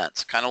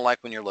events, kind of like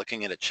when you're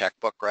looking at a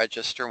checkbook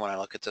register when I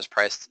look at this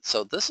price.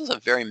 So this is a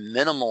very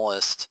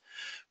minimalist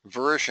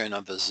version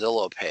of a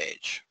Zillow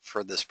page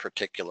for this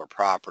particular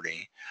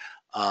property.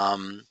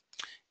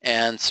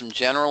 And some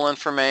general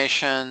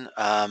information.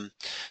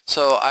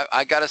 So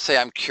I got to say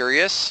I'm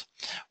curious.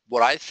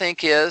 what I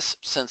think is,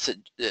 since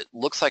it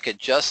looks like it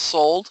just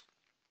sold,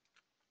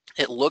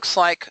 it looks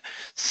like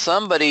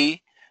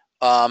somebody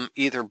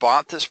either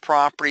bought this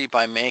property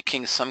by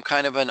making some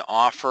kind of an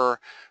offer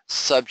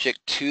subject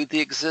to the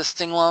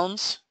existing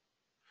loans,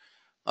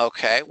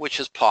 okay, which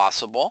is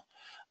possible,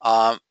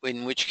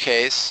 in which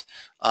case,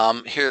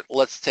 here,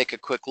 let's take a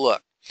quick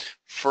look.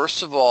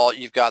 First of all,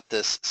 you've got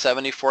this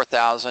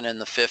 74,000 and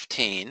the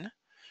 15.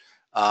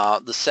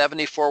 The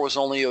 74 was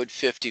only owed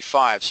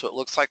 55, so it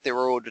looks like they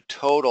were owed a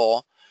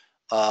total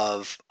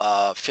of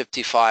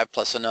 55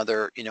 plus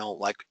another,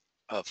 like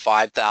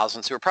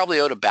 5,000. So we're probably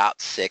owed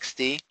about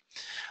 60.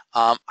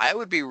 I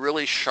would be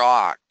really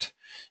shocked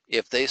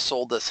if they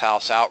sold this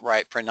house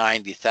outright for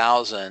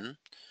 90,000.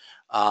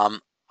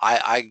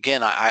 I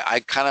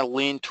kind of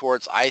lean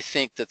towards, I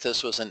think that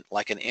this was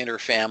like an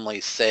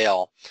interfamily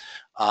sale,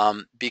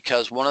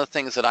 because one of the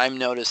things that I'm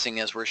noticing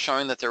is we're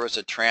showing that there was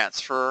a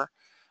transfer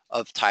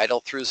of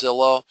title through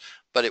Zillow,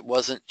 but it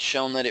wasn't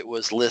shown that it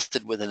was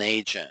listed with an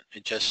agent.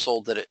 It just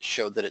showed that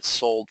it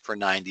sold for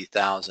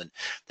 90,000.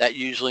 That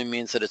usually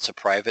means that it's a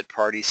private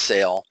party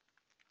sale.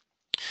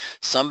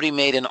 Somebody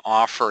made an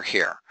offer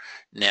here.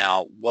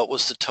 Now, what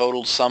was the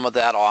total sum of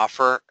that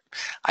offer?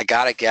 I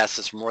gotta guess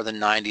it's more than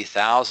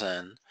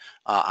 90,000,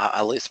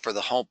 at least for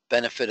the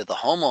benefit of the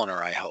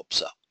homeowner, I hope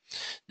so.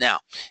 Now,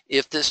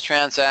 if this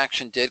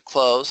transaction did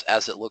close,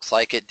 as it looks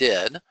like it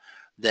did,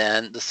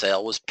 then the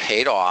sale was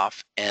paid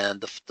off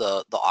and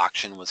the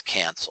auction was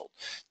canceled.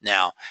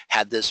 Now,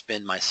 had this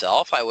been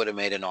myself, I would have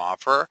made an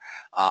offer.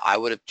 I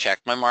would have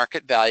checked my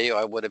market value.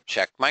 I would have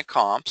checked my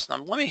comps. Now,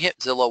 let me hit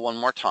Zillow one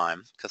more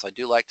time because I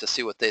do like to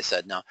see what they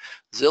said. Now,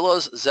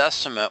 Zillow's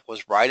Zestimate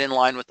was right in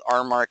line with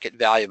our market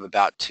value of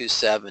about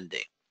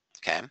 270.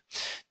 Okay,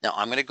 now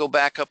I'm going to go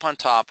back up on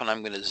top and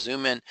I'm going to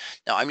zoom in.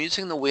 Now I'm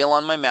using the wheel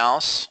on my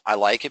mouse. I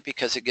like it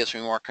because it gives me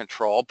more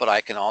control, but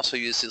I can also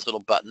use these little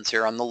buttons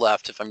here on the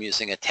left if I'm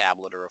using a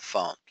tablet or a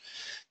phone.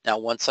 Now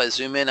once I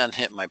zoom in and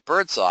hit my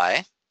bird's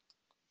eye,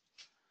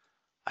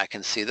 I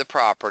can see the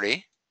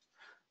property.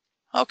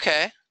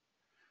 Okay,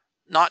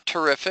 not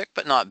terrific,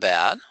 but not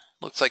bad.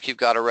 Looks like you've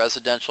got a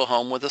residential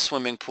home with a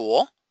swimming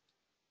pool.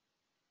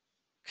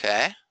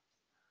 Okay,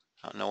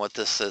 I don't know what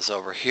this says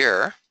over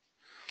here.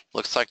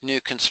 Looks like new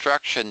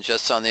construction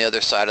just on the other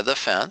side of the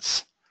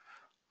fence.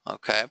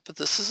 Okay, but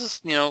this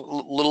is,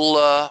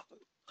 little,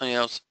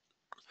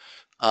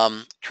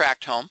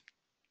 tract home.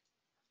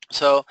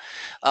 So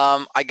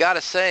I got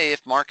to say,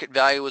 if market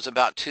value was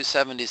about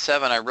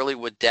 277, I really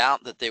would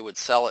doubt that they would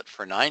sell it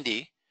for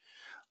 90.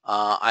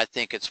 I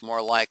think it's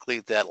more likely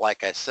that,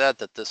 like I said,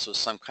 that this was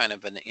some kind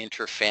of an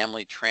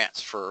interfamily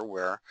transfer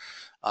where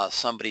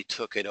somebody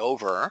took it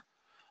over.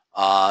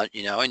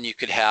 And you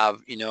could have,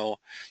 now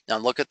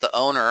look at the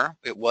owner.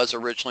 It was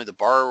originally, the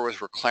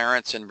borrowers were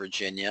Clarence in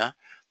Virginia.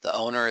 The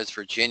owner is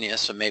Virginia,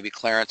 so maybe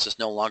Clarence is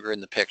no longer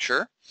in the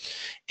picture.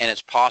 And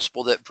it's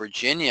possible that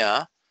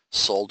Virginia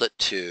sold it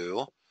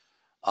to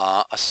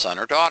a son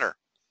or daughter.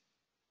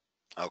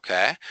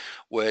 Okay,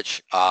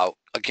 which,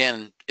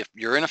 again, if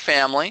you're in a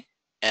family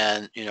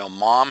and,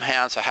 mom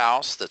has a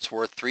house that's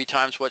worth 3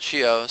 times what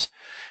she owes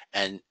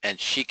and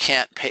she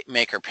can't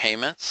make her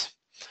payments,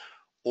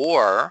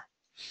 or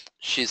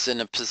she's in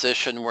a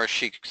position where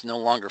she's no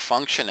longer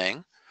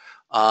functioning,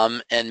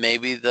 and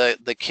maybe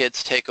the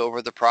kids take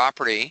over the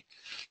property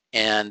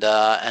and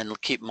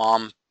keep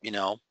mom, in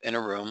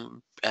a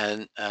room,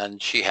 and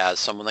she has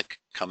someone that can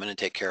come in and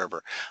take care of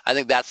her. I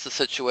think that's the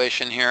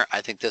situation here.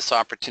 I think this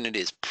opportunity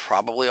is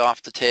probably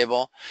off the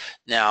table.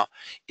 Now,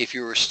 if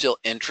you were still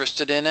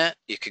interested in it,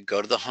 you could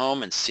go to the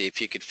home and see if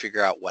you could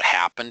figure out what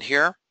happened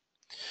here.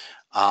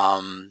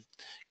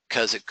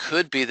 Because it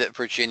could be that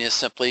Virginia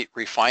simply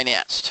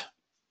refinanced.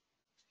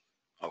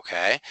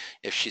 Okay,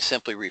 if she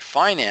simply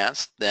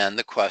refinanced, then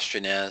the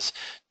question is,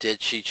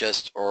 did she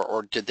just,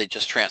 or did they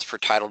just transfer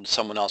title to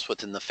someone else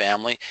within the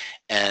family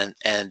and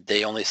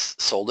they only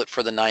sold it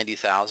for the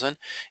 90,000?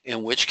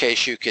 In which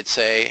case you could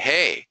say,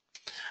 hey,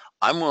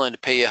 I'm willing to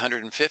pay you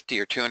 150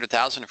 or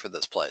 200,000 for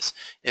this place.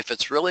 If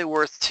it's really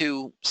worth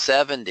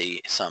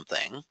 270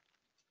 something,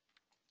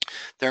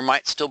 there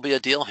might still be a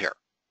deal here.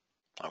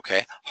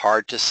 Okay,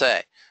 hard to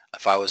say.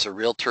 If I was a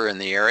realtor in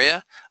the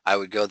area, I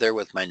would go there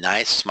with my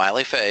nice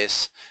smiley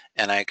face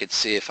and I could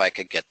see if I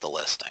could get the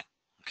listing.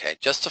 Okay,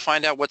 just to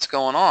find out what's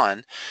going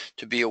on,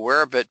 to be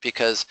aware of it,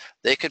 because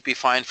they could be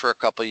fined for a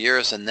couple of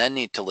years and then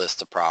need to list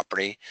the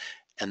property,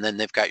 and then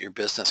they've got your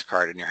business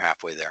card and you're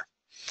halfway there.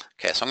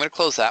 Okay, so I'm going to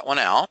close that one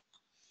out.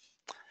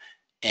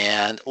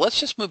 And let's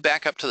just move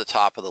back up to the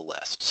top of the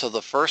list. So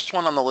the first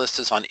one on the list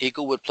is on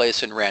Eaglewood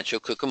Place in Rancho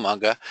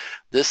Cucamonga.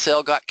 This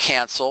sale got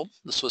canceled.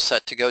 This was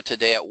set to go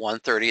today at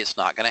 1:30. It's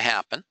not going to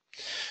happen.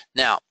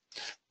 Now,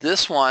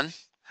 this one,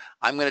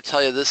 I'm going to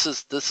tell you, this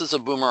is a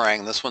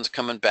boomerang. This one's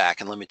coming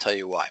back, and let me tell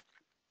you why.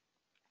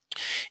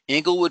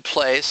 Eaglewood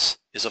Place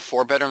is a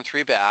 4-bedroom,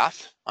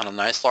 3-bath on a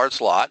nice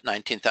large lot,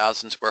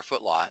 19,000 square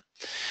foot lot.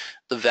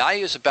 The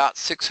value is about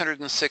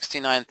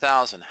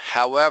 $669,000.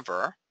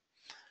 However,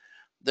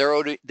 they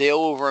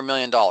owe over $1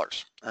 million.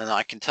 And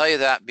I can tell you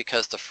that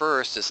because the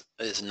first is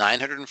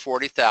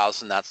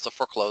 $940,000. That's the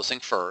foreclosing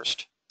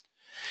first.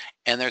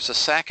 And there's a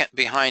second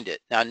behind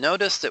it. Now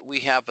notice that we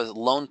have a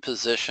loan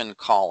position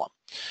column.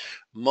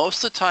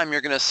 Most of the time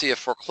you're going to see a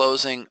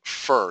foreclosing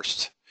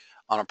first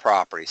on a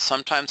property.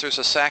 Sometimes there's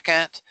a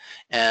second,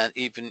 and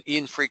even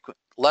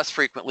less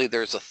frequently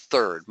there's a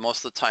third.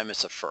 Most of the time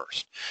it's a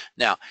first.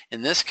 Now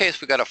in this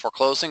case we got a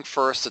foreclosing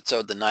first that's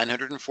owed the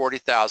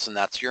 $940,000.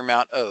 That's your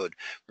amount owed.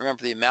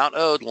 Remember, the amount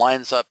owed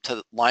lines up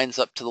to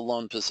the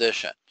loan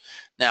position.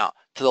 Now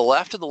to the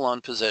left of the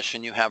loan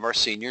position you have our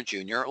senior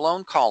junior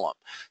loan column.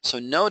 So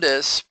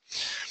notice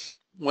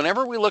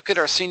whenever we look at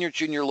our senior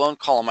junior loan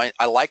column,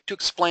 I like to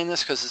explain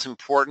this because it's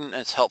important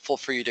and it's helpful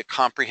for you to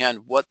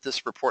comprehend what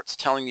this report's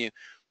telling you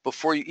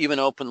before you even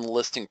open the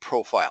listing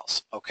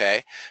profiles,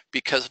 okay?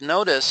 Because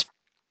notice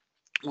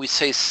we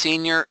say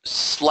senior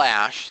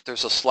slash,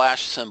 there's a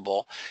slash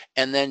symbol,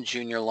 and then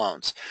junior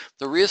loans.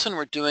 The reason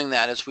we're doing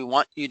that is we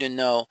want you to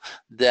know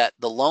that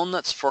the loan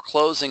that's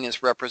foreclosing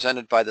is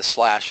represented by the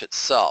slash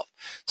itself.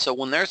 So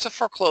when there's a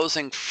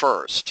foreclosing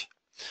first,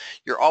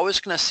 you're always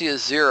going to see a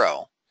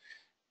 0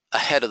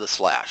 ahead of the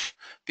slash,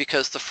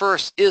 because the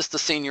first is the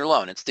senior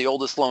loan. It's the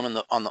oldest loan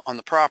on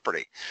the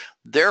property.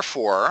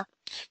 Therefore,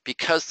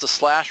 because the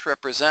slash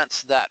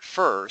represents that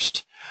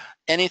first,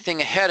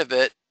 anything ahead of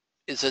it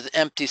is an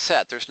empty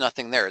set. There's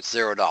nothing there. It's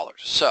 $0.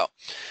 So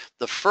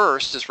the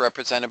first is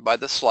represented by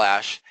the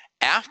slash.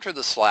 After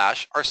the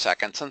slash are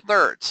seconds and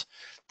thirds.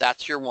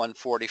 That's your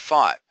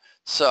 145.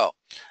 So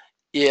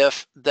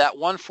if that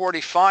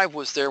 145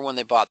 was there when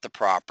they bought the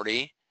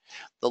property,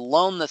 the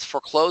loan that's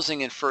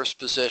foreclosing in first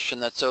position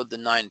that's owed the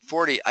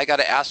 940, I got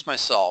to ask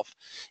myself,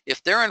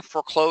 if they're in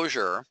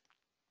foreclosure,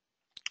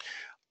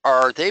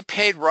 are they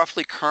paid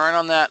roughly current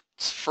on that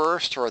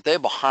first, or are they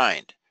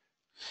behind?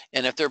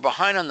 And if they're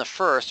behind on the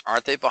first,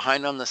 aren't they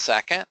behind on the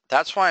second?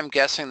 That's why I'm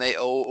guessing they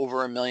owe over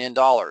 $1 million.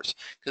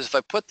 Because if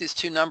I put these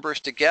two numbers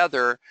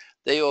together,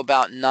 they owe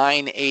about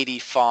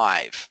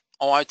 $985.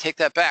 Oh, I take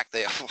that back.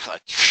 They're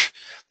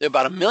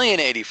about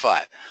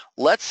 $1,085,000.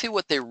 Let's see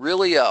what they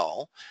really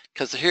owe.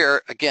 Because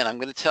here, again, I'm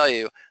going to tell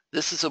you,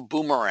 this is a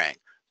boomerang.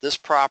 This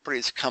property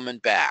is coming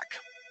back.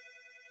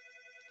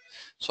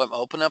 So I'm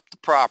opening up the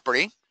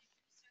property.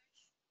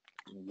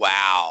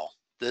 Wow,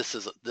 this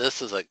is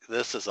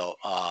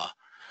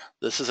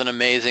an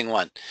amazing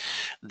one.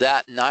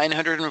 That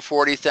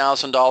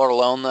 $940,000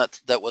 loan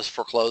that was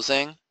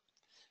foreclosing,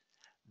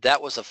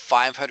 that was a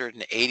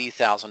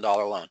 $580,000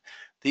 loan.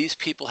 These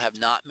people have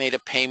not made a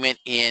payment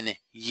in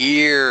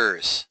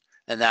years,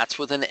 and that's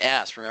with an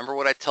S. Remember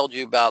what I told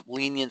you about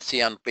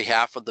leniency on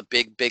behalf of the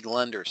big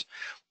lenders.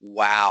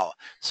 Wow.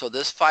 So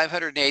this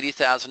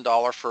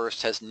 $580,000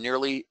 first has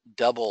nearly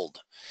doubled.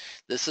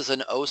 This is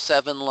an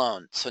 07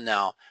 loan. So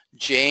now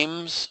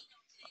James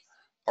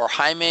or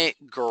Jaime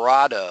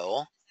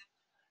Garado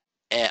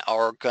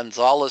or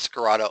Gonzalez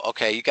Garado.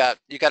 Okay, you got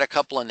a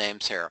couple of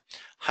names here.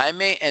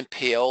 Jaime and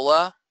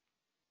Paola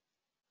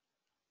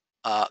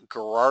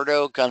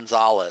Gerardo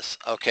Gonzalez.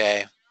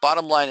 Okay,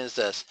 bottom line is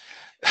this.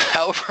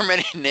 However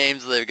many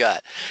names they've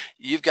got,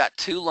 you've got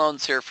two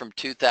loans here from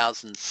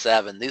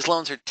 2007. These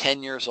loans are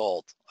 10 years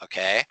old,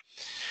 okay?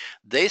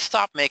 They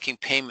stopped making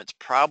payments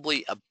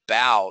probably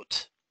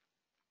about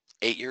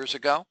 8 years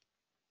ago,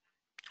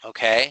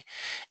 okay?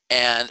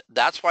 And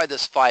that's why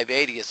this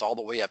 580 is all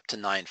the way up to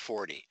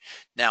 940.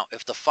 Now,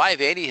 if the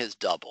 580 has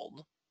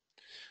doubled,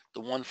 the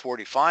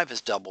 145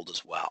 has doubled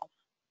as well,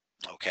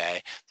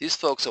 okay? These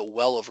folks owe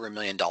well over $1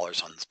 million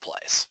on this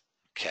place,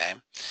 okay?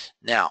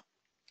 Now,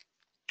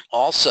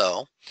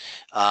 also,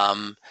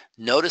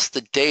 notice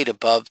the date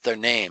above their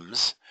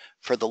names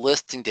for the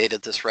listing date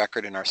of this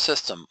record in our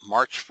system,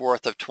 March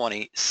 4th of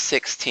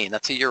 2016.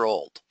 That's a year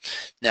old.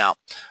 Now,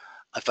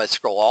 if I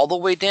scroll all the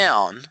way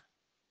down,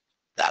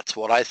 that's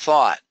what I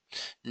thought.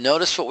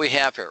 Notice what we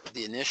have here.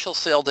 The initial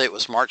sale date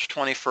was March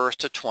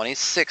 21st of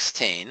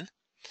 2016,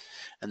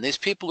 and these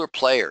people are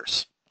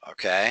players,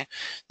 okay?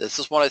 This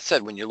is what I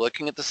said. When you're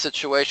looking at the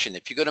situation,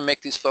 if you're going to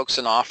make these folks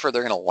an offer,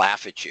 they're going to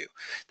laugh at you.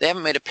 They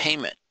haven't made a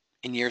payment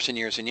in years and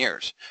years and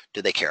years.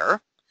 Do they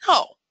care?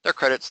 No. Their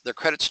credit's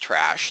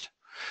trashed,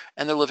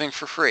 and they're living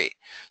for free.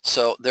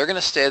 So they're going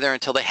to stay there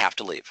until they have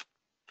to leave.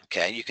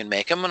 Okay, you can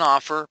make them an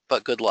offer,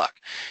 but good luck.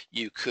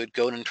 You could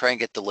go and try and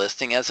get the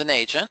listing as an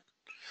agent.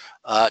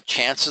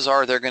 Chances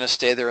are they're going to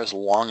stay there as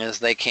long as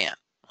they can.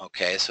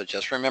 Okay, so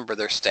just remember,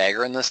 they're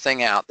staggering this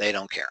thing out. They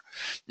don't care.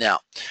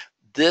 Now,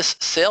 this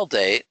sale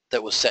date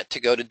that was set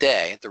to go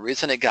today, the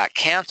reason it got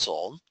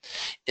canceled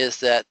is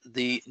that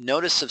the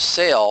notice of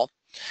sale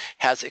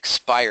has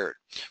expired.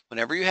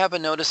 Whenever you have a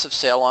notice of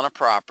sale on a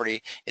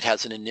property, it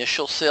has an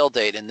initial sale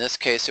date. In this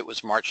case, it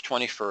was March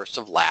 21st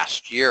of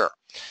last year.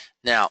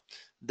 Now,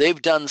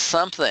 they've done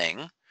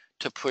something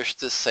to push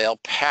this sale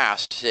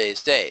past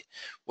today's date,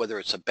 whether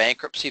it's a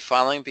bankruptcy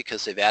filing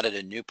because they've added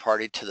a new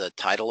party to the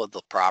title of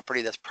the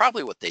property. That's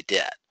probably what they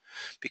did.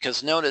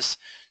 Because notice,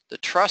 the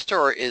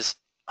trustor is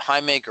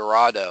Jaime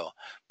Garado,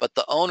 but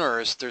the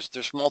owners,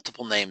 there's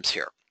multiple names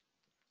here.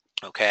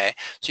 Okay,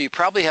 so you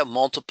probably have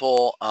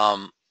multiple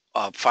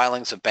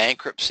filings of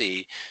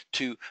bankruptcy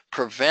to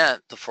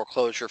prevent the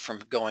foreclosure from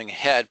going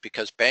ahead,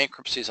 because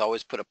bankruptcies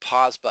always put a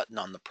pause button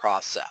on the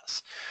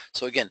process.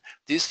 So again,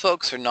 these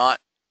folks are not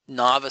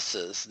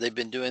novices. They've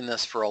been doing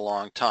this for a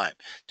long time.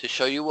 To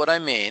show you what I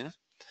mean,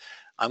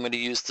 I'm going to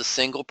use the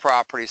single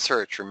property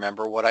search.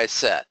 Remember what I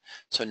said.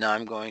 So now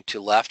I'm going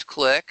to left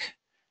click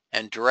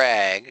and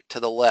drag to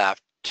the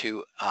left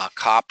to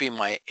copy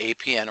my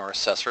APN or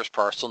assessor's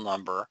parcel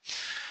number.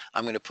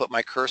 I'm going to put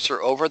my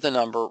cursor over the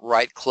number,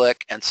 right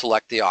click, and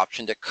select the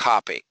option to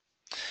copy.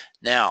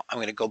 Now I'm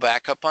going to go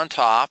back up on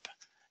top,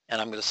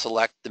 and I'm going to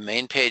select the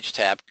main page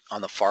tab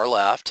on the far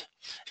left,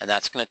 and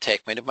that's going to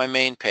take me to my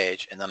main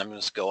page. And then I'm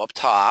going to go up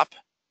top,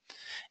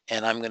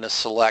 and I'm going to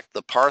select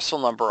the parcel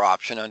number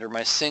option under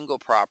my single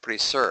property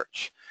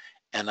search,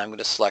 and I'm going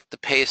to select the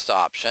paste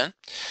option.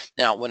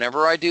 Now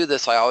whenever I do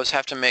this, I always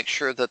have to make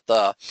sure that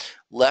the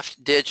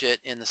left digit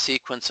in the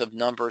sequence of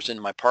numbers in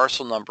my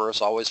parcel number is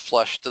always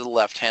flushed to the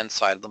left hand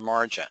side of the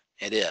margin.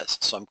 It is,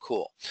 so I'm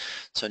cool.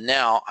 So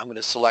now I'm going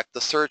to select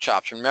the search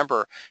option.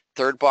 Remember,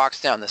 third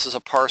box down, this is a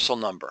parcel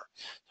number.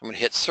 I'm going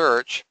to hit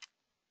search,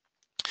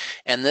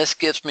 and this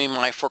gives me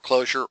my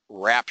foreclosure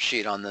rap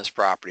sheet on this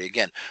property.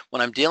 Again,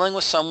 when I'm dealing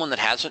with someone that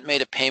hasn't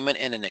made a payment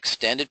in an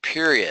extended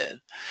period,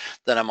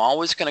 then I'm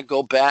always going to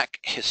go back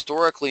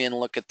historically and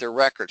look at their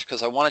records,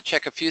 because I want to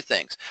check a few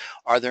things.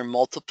 Are there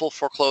multiple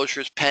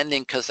foreclosures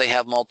pending because they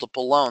have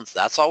multiple loans?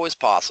 That's always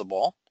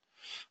possible.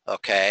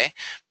 Okay,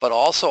 but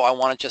also I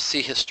want to just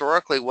see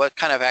historically what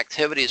kind of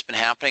activity has been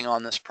happening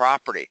on this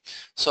property.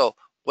 So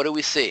what do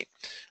we see?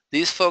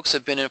 These folks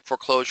have been in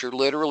foreclosure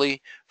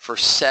literally for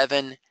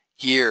 7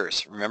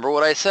 years. Remember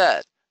what I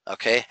said?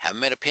 Okay, haven't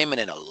made a payment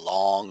in a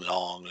long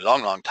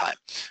time.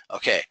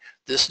 Okay,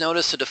 this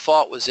notice of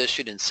default was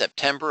issued in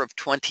September of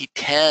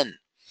 2010.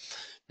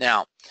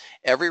 Now,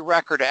 every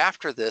record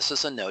after this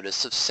is a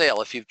notice of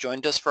sale. If you've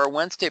joined us for our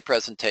Wednesday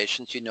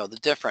presentations, you know the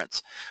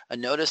difference. A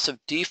notice of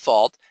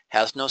default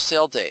has no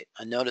sale date.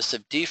 A notice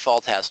of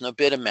default has no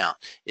bid amount.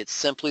 It's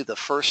simply the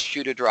first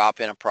shoe to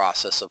drop in a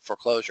process of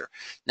foreclosure.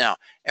 Now,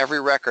 every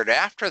record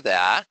after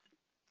that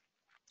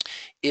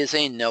is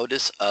a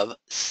notice of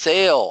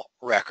sale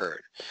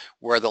record,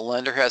 where the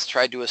lender has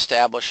tried to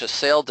establish a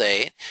sale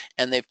date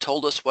and they've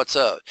told us what's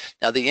owed.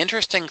 Now, the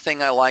interesting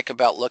thing I like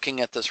about looking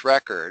at this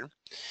record,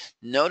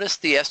 notice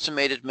the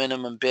estimated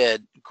minimum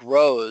bid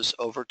grows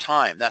over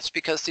time. That's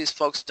because these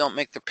folks don't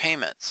make their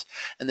payments,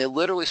 and they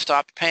literally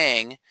stopped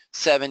paying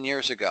 7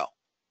 years ago.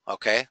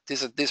 Okay,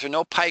 these are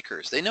no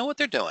pikers. They know what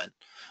they're doing.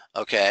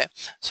 Okay,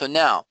 so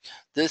now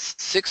this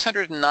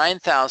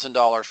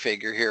 $609,000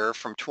 figure here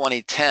from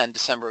 2010,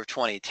 December of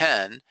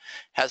 2010,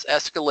 has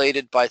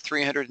escalated by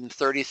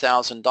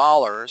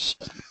 $330,000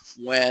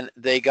 when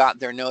they got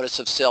their notice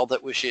of sale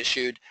that was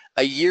issued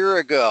a year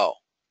ago.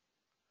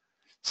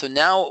 So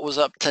now it was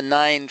up to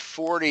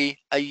 $940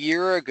 a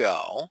year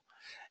ago,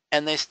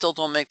 and they still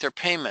don't make their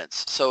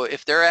payments. So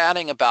if they're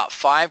adding about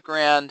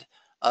 $5,000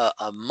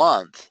 a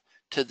month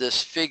to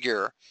this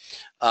figure,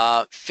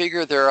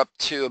 they're up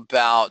to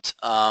about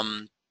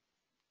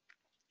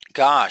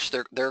gosh,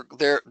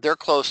 they're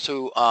close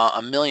to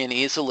 $1 million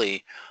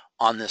easily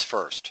on this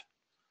first.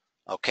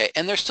 Okay,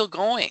 and they're still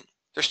going.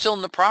 They're still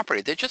in the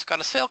property. They just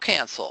got a sale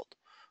canceled.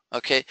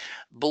 Okay,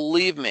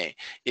 believe me,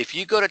 if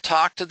you go to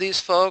talk to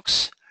these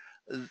folks,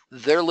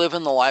 they're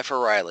living the life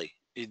of Riley.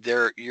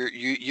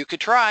 You could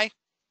try.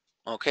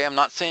 Okay, I'm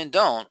not saying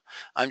don't.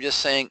 I'm just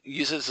saying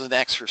use it as an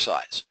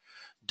exercise.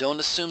 Don't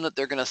assume that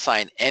they're going to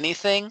sign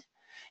anything,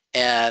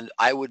 and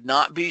I would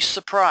not be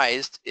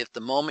surprised if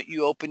the moment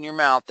you open your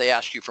mouth they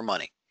ask you for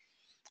money,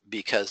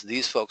 because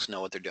these folks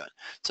know what they're doing.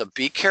 So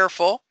be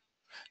careful.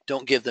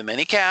 Don't give them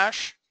any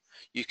cash.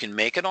 You can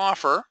make an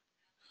offer.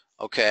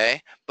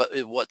 Okay, but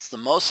what's the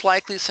most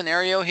likely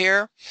scenario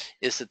here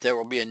is that there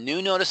will be a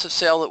new notice of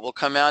sale that will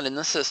come out in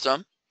the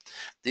system.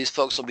 These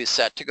folks will be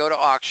set to go to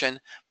auction,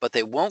 but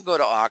they won't go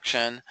to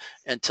auction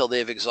until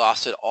they've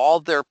exhausted all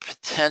their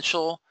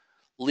potential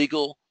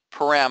legal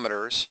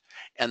parameters,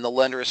 and the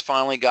lender has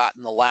finally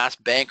gotten the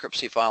last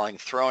bankruptcy filing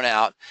thrown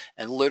out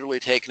and literally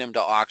taken them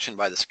to auction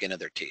by the skin of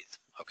their teeth.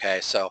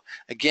 Okay, so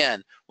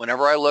again,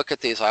 whenever I look at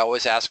these, I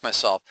always ask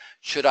myself,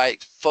 should I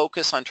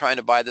focus on trying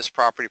to buy this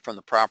property from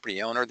the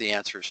property owner? The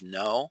answer is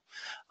no.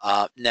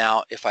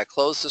 Now, if I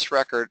close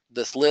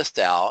this list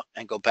out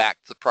and go back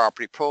to the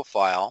property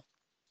profile,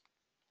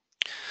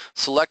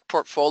 select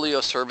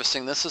portfolio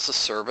servicing, this is a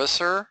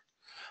servicer.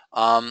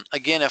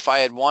 Again, if I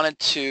had wanted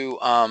to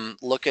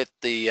look at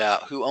the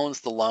who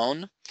owns the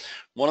loan,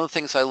 one of the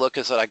things I look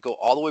is that I go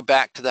all the way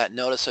back to that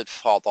notice of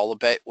default, all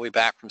the way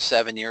back from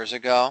 7 years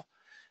ago,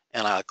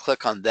 and I'll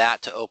click on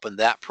that to open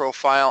that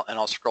profile, and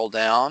I'll scroll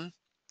down.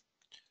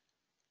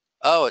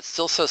 Oh, it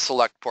still says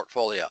select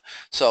portfolio.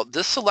 So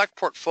this select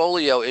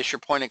portfolio is your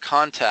point of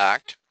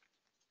contact,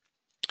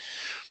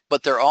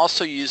 but they're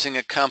also using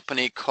a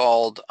company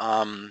called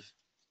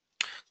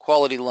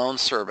Quality Loan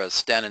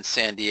Service down in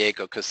San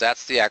Diego, because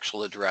that's the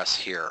actual address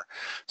here.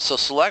 So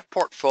select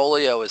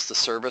portfolio is the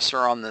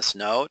servicer on this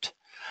note.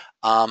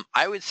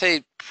 I would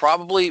say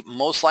probably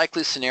most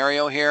likely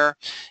scenario here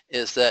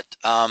is that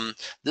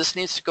this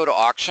needs to go to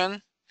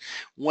auction.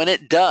 When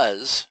it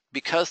does,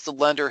 because the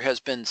lender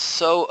has been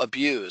so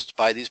abused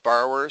by these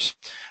borrowers,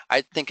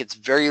 I think it's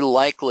very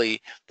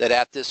likely that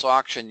at this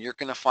auction you're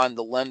going to find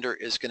the lender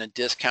is going to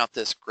discount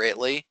this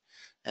greatly.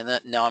 And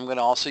that now I'm going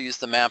to also use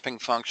the mapping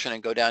function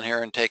and go down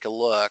here and take a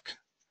look.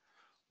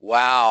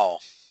 Wow,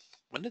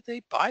 when did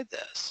they buy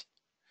this?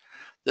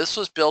 This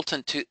was built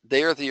into,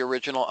 they are the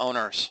original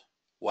owners.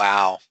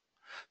 Wow.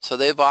 So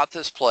they bought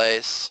this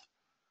place.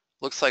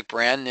 Looks like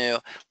brand new.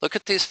 Look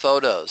at these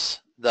photos.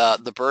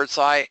 The bird's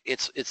eye,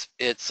 it's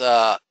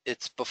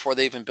before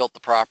they even built the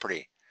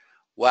property.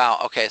 Wow,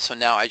 okay, so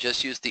now I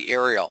just used the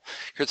aerial.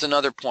 Here's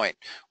another point.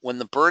 When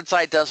the bird's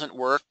eye doesn't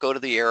work, go to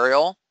the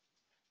aerial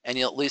and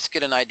you'll at least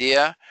get an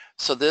idea.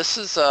 So this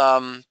is,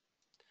 so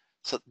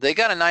they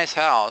got a nice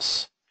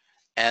house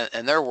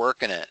and they're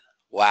working it.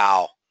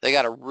 Wow, they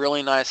got a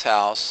really nice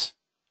house.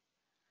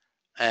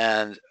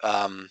 And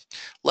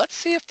let's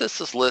see if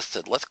this is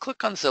listed. Let's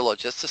click on Zillow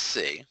just to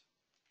see.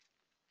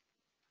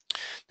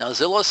 Now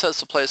Zillow says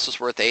the place was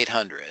worth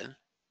 $800.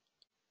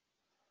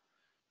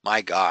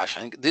 My gosh,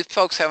 these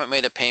folks haven't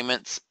made a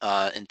payment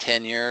in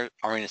 10 years,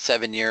 or in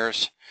 7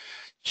 years.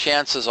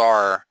 Chances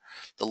are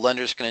the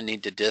lender's going to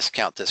need to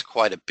discount this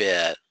quite a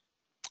bit.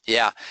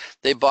 Yeah,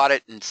 they bought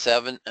it in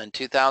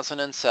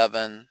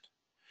 2007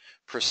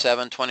 for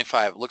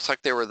 $725. Looks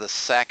like they were the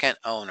second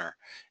owner.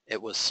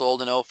 It was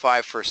sold in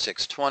 05 for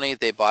 $620.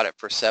 They bought it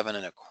for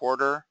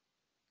 $725.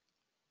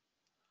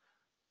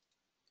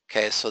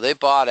 Okay, so they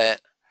bought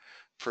it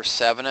for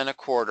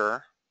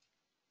 $725,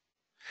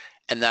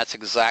 and that's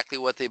exactly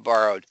what they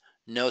borrowed.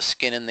 No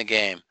skin in the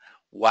game.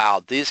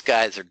 Wow, these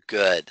guys are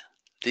good.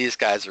 These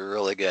guys are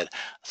really good.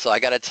 So I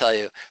got to tell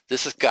you,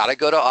 this has got to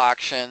go to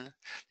auction.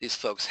 These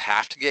folks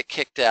have to get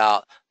kicked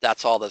out.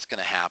 That's all that's going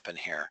to happen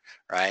here,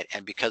 right?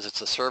 And because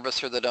it's a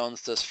servicer that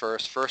owns this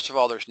first of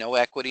all, there's no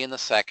equity in the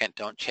second.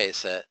 Don't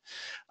chase it.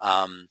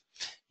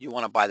 You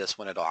want to buy this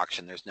one at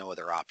auction. There's no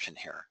other option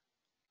here.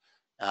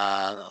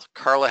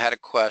 Carla had a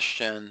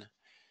question.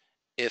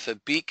 If a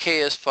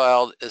BK is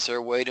filed, is there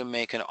a way to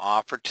make an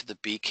offer to the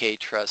BK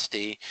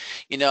trustee?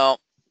 You know,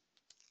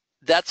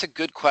 that's a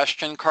good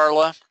question,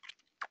 Carla.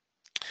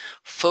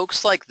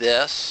 Folks like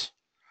this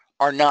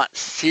are not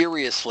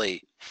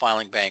seriously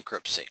filing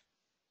bankruptcy,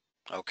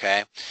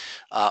 okay?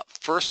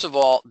 First of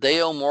all,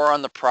 they owe more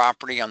on the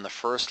property on the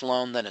first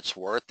loan than it's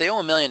worth. They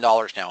owe $1 million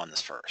now on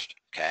this first,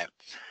 okay?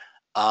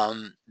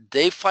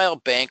 They file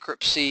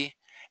bankruptcy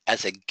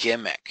as a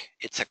gimmick.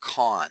 It's a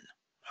con,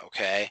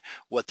 okay?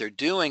 What they're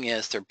doing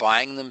is they're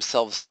buying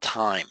themselves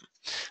time.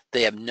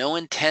 They have no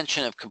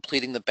intention of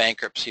completing the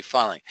bankruptcy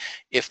filing.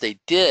 If they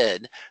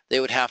did, they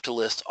would have to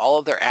list all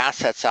of their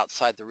assets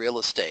outside the real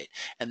estate,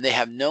 and they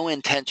have no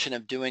intention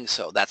of doing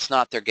so. That's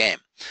not their game.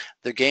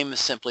 Their game is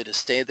simply to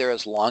stay there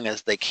as long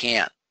as they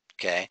can,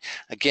 okay?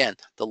 Again,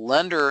 the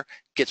lender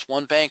gets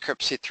one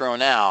bankruptcy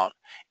thrown out,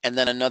 and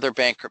then another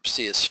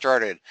bankruptcy is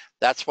started.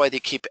 That's why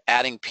they keep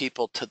adding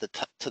people to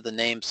the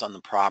names on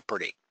the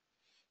property,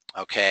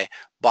 okay?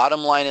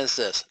 Bottom line is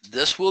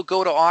this will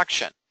go to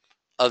auction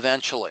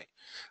eventually.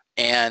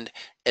 And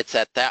it's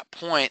at that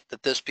point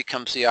that this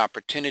becomes the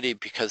opportunity,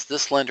 because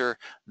this lender,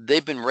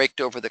 they've been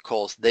raked over the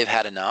coals. They've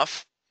had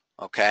enough,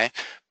 okay?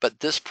 But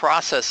this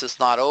process is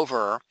not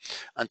over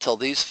until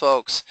these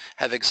folks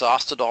have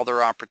exhausted all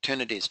their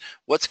opportunities.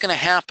 What's going to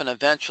happen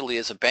eventually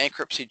is a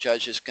bankruptcy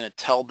judge is going to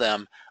tell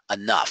them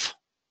enough,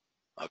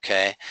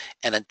 okay?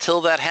 And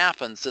until that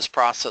happens, this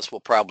process will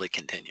probably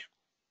continue,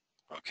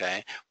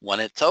 okay? When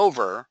it's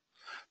over,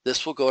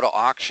 this will go to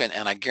auction,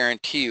 and I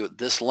guarantee you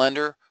this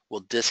lender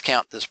will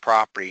discount this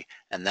property,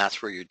 and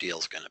that's where your deal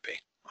is going to be,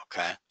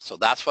 okay? So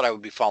that's what I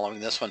would be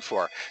following this one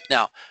for.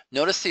 Now,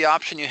 notice the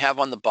option you have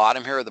on the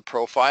bottom here of the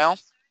profile.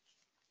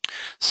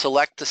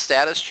 Select the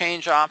status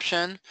change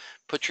option,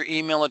 put your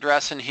email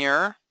address in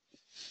here,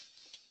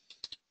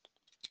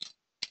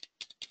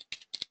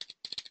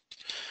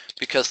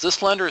 because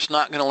this lender is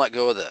not going to let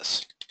go of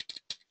this.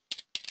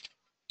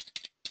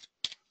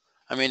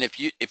 I mean,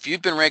 if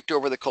you've been raked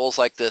over the coals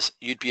like this,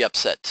 you'd be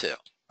upset too.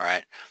 All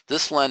right,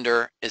 this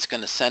lender is going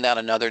to send out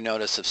another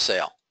notice of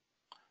sale.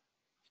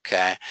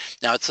 Okay,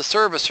 now it's a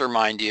servicer,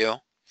 mind you,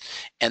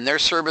 and they're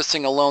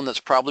servicing a loan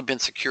that's probably been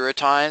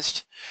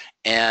securitized,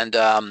 and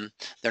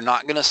they're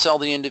not going to sell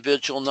the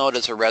individual note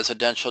as a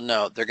residential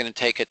note. They're going to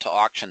take it to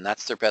auction.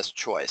 That's their best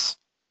choice.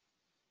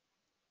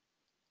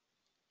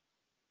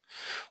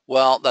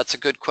 Well, that's a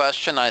good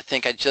question. I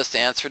think I just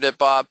answered it,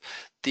 Bob.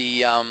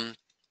 The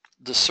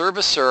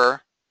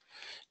servicer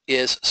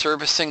is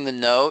servicing the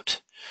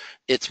note.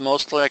 It's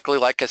most likely,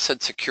 like I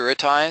said,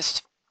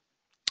 securitized.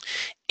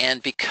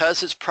 And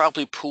because it's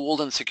probably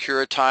pooled and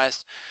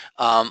securitized,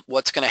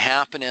 what's going to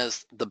happen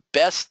is the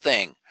best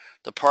thing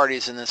the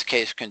parties in this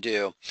case can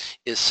do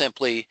is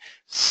simply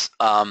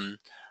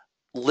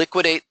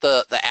liquidate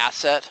the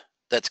asset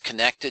that's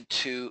connected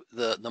to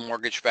the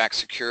mortgage-backed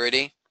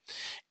security,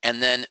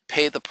 and then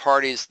pay the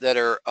parties that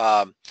are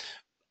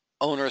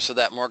owners of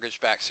that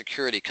mortgage-backed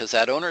security, because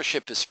that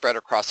ownership is spread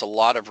across a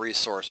lot of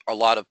a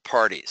lot of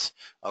parties,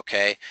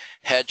 okay?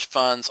 Hedge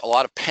funds, a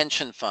lot of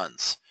pension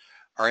funds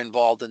are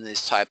involved in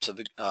these types of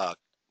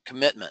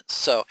commitments.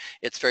 So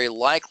it's very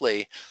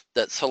likely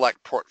that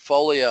Select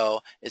Portfolio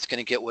is going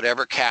to get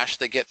whatever cash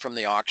they get from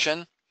the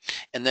auction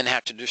and then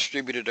have to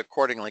distribute it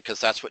accordingly, because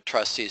that's what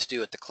trustees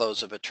do at the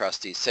close of a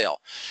trustee sale.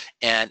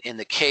 And in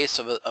the case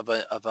of a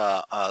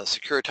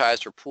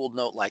securitized or pooled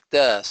note like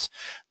this,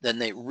 then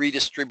they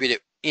redistribute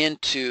it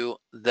into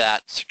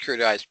that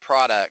securitized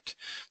product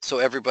so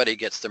everybody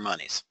gets their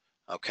monies.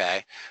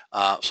 Okay,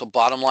 so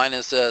bottom line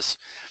is this.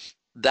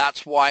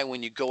 That's why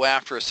when you go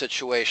after a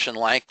situation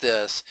like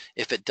this,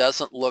 if it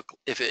doesn't look,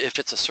 if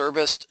it's a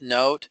serviced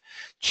note,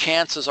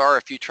 chances are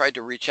if you tried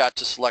to reach out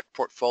to Select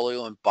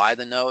Portfolio and buy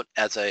the note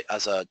as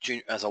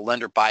a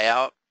lender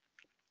buyout,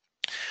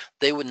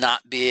 they would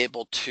not be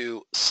able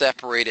to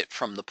separate it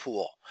from the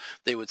pool.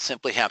 They would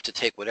simply have to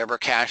take whatever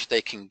cash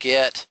they can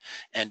get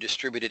and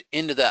distribute it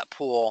into that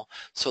pool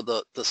so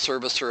the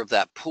servicer of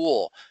that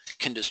pool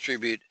can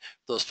distribute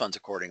those funds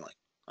accordingly.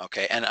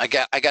 Okay, and I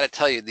got to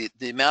tell you,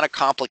 the amount of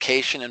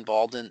complication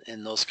involved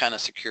in those kind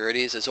of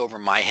securities is over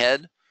my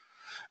head.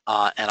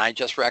 And I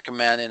just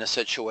recommend in a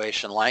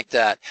situation like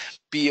that,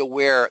 be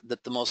aware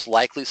that the most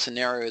likely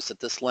scenario is that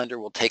this lender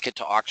will take it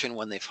to auction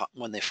when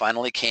they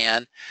finally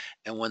can,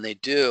 and when they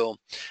do,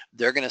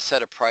 they're going to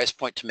set a price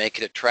point to make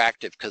it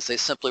attractive because they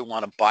simply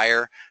want a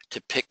buyer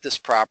to pick this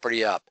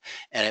property up.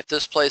 And if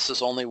this place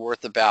is only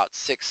worth about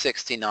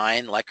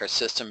 $669, like our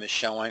system is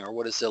showing, or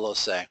what does Zillow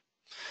say?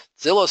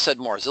 Zillow said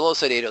more. Zillow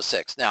said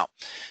 806. Now,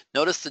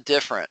 notice the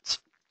difference.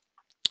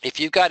 If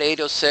you've got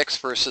 806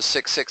 versus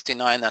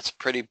 669, that's a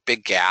pretty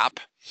big gap.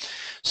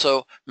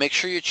 So make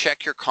sure you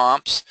check your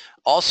comps.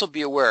 Also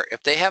be aware,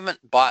 if they haven't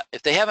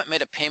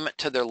made a payment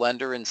to their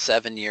lender in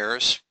 7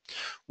 years,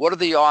 what are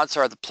the odds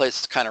are the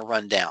place is kind of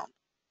run down?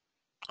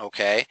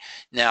 Okay,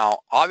 now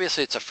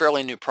obviously it's a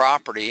fairly new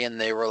property and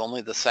they were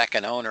only the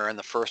second owner and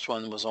the first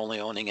one was only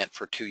owning it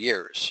for 2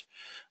 years.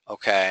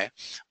 Okay,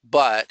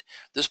 but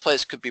this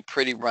place could be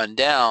pretty run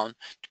down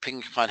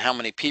depending upon how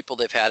many people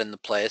they've had in the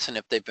place and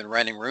if they've been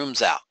renting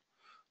rooms out.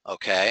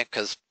 Okay,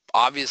 because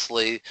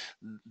obviously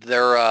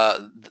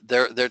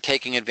they're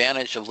taking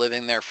advantage of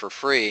living there for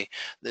free.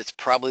 It's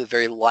probably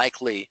very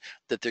likely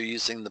that they're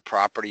using the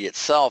property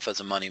itself as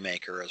a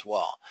moneymaker as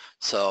well.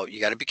 So you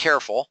got to be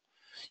careful.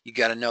 You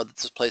got to know that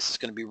this place is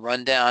going to be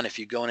run down. If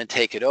you go in and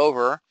take it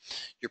over,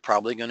 you're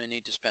probably going to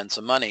need to spend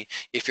some money.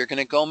 If you're going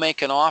to go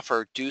make an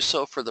offer, do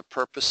so for the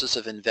purposes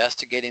of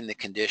investigating the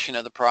condition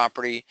of the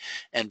property,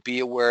 and be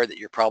aware that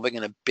you're probably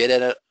going to bid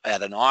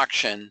at an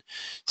auction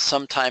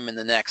sometime in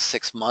the next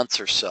 6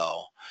 months or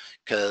so,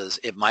 because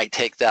it might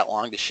take that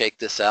long to shake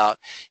this out.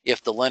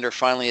 If the lender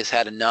finally has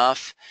had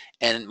enough,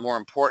 and more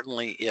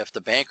importantly, if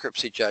the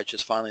bankruptcy judge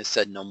has finally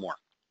said no more.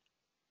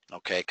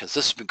 Okay, because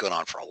this has been going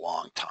on for a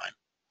long time.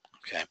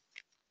 Okay,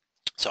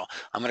 so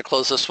I'm going to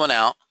close this one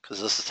out because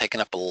this is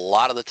taking up a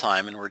lot of the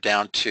time and we're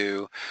down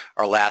to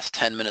our last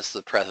 10 minutes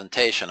of the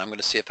presentation. I'm going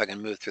to see if I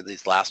can move through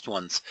these last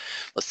ones.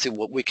 Let's see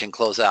what we can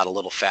close out a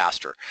little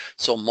faster.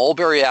 So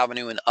Mulberry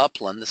Avenue in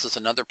Upland, this is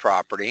another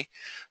property.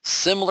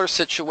 Similar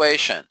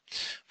situation,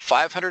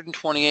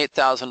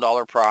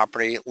 $528,000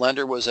 property.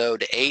 Lender was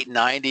owed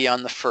 $890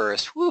 on the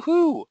first.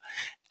 Woohoo!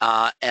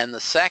 And the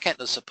second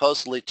is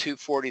supposedly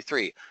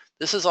 $243.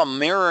 This is a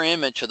mirror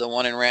image of the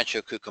one in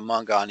Rancho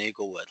Cucamonga on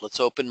Eaglewood.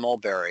 Let's open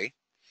Mulberry.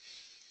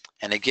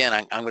 And again,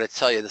 I'm going to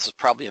tell you this is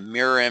probably a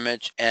mirror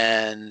image.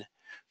 And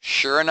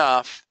sure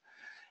enough,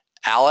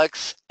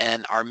 Alex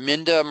and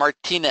Arminda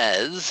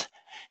Martinez,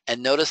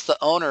 and notice the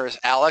owners,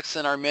 Alex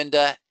and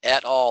Arminda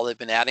et al. They've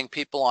been adding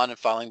people on and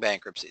filing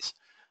bankruptcies.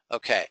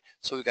 Okay,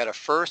 so we've got a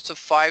first of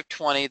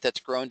 520 that's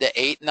grown to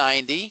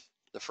 890.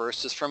 The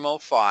first is from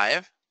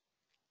 05.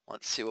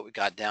 Let's see what we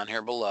got down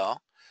here below.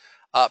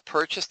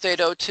 Purchase date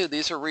 02,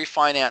 these are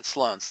refinance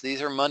loans.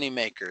 These are money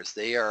makers.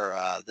 They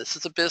are, this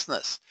is a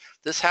business.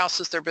 This house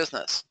is their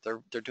business.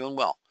 They're doing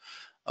well.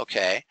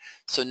 Okay,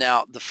 so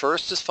now the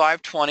first is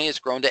 520, it's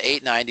grown to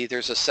 890.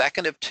 There's a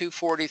second of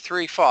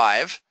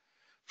 243.5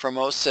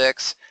 from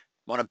 06.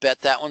 Want to bet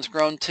that one's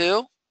grown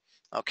too?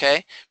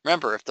 Okay,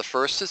 remember, if the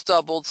first is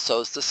doubled, so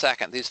is the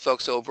second. These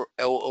folks owe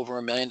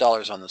over $1 million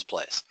on this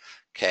place.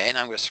 Okay, and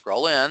I'm going to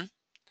scroll in,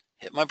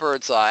 hit my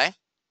bird's eye.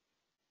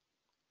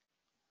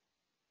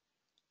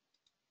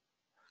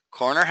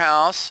 Corner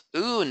house,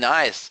 ooh,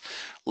 nice.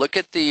 Look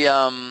at the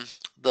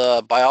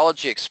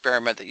biology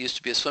experiment that used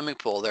to be a swimming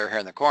pool there here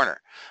in the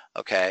corner.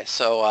 Okay,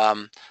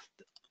 so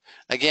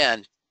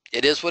again,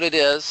 it is what it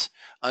is.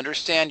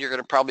 Understand you're going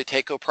to probably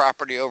take a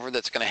property over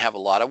that's going to have a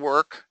lot of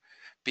work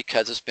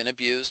because it's been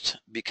abused,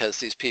 because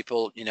these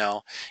people, you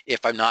know,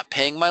 if I'm not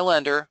paying my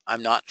lender,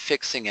 I'm not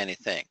fixing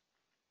anything.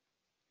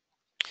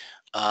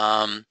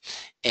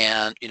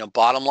 And you know,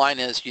 bottom line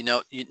is, you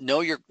know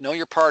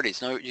your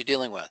parties, know what you're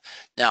dealing with.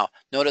 Now,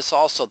 notice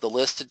also the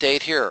listed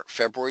date here,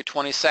 February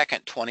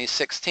 22nd,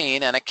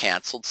 2016, and a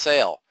canceled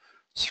sale.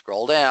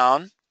 Scroll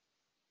down.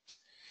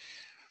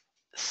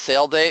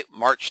 Sale date,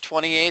 March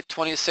 28th,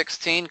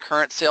 2016.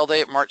 Current sale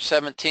date, March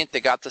 17th. They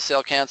got the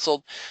sale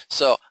canceled.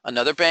 So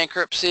another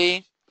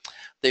bankruptcy.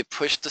 They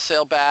pushed the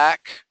sale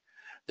back.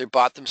 They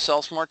bought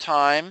themselves more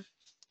time.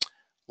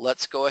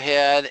 Let's go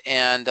ahead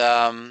and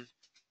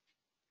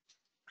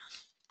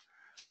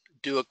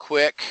do a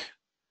quick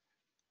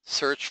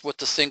search with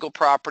the single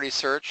property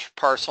search,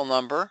 parcel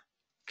number,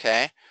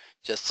 okay,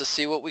 just to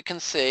see what we can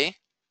see.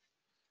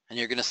 And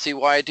you're going to see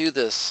why I do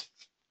this.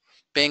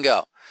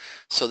 Bingo.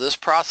 So this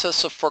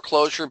process of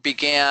foreclosure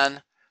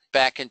began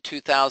back in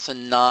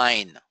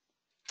 2009,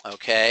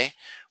 okay?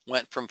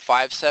 Went from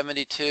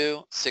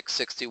 572,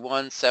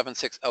 661,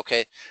 76,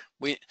 okay?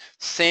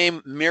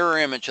 Same mirror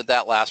image of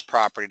that last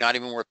property, not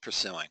even worth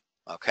pursuing,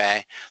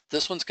 okay?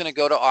 This one's going to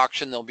go to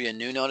auction. There'll be a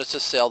new notice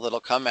of sale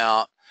that'll come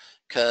out,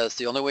 because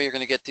the only way you're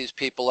going to get these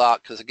people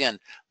out, because again,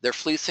 they're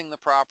fleecing the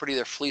property,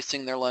 they're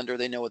fleecing their lender,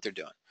 they know what they're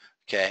doing.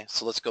 Okay,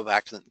 so let's go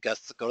back to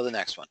let's go to the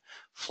next one.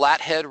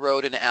 Flathead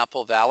Road in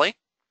Apple Valley.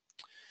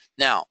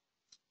 Now,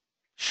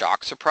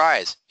 shock,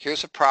 surprise.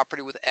 Here's a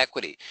property with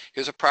equity.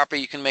 Here's a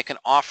property you can make an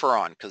offer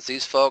on, because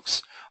these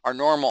folks are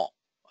normal.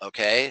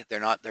 Okay,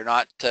 they're not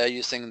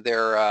using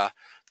their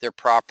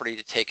property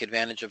to take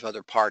advantage of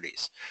other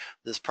parties.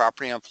 This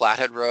property on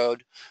Flathead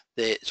Road,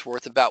 it's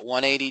worth about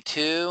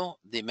 182.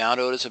 The amount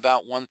owed is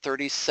about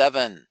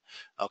 137.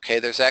 Okay,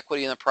 there's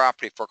equity in the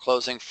property.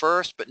 Foreclosing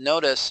first, but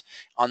notice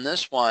on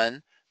this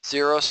one,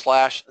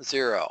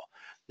 0/0.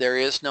 There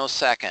is no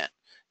second.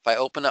 If I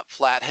open up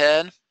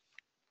Flathead,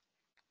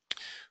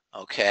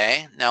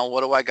 okay, now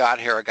what do I got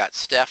here? I got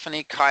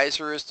Stephanie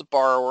Kaiser as the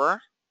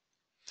borrower.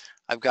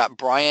 I've got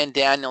Brian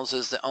Daniels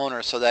as the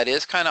owner, so that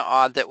is kind of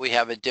odd that we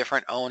have a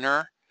different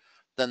owner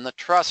than the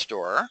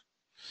trustor.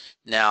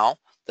 Now,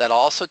 that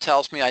also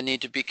tells me I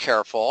need to be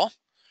careful,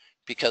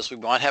 because we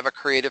want to have a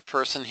creative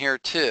person here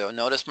too.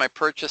 Notice my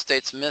purchase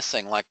date's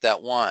missing, like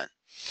that one.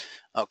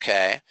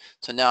 Okay,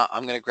 so now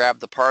I'm going to grab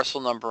the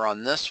parcel number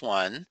on this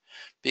one,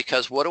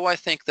 because what do I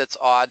think that's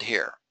odd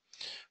here?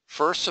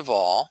 First of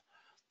all,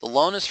 the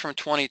loan is from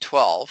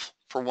 2012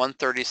 for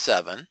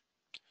 137.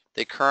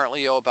 They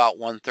currently owe about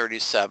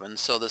 137,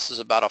 so this is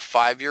about a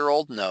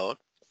 5-year-old note,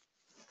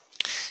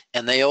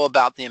 and they owe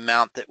about the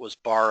amount that was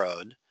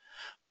borrowed,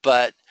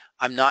 but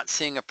I'm not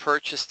seeing a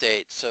purchase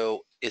date,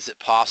 so is it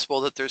possible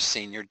that there's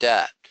senior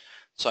debt?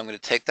 So I'm going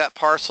to take that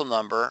parcel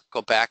number,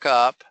 go back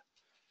up,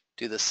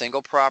 do the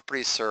single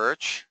property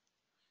search,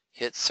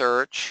 hit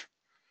search,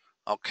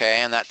 okay,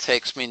 and that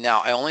takes me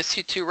now, I only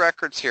see 2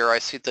 records here. I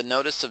see the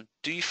notice of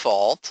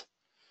default,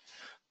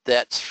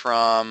 that's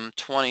from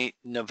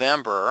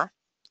November.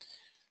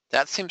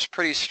 That seems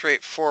pretty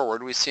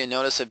straightforward. We see a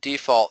notice of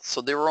default,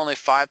 so they were only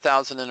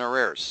 $5,000 in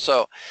arrears.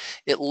 So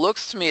it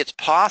looks to me it's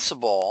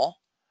possible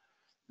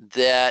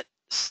that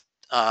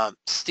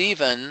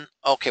Stephen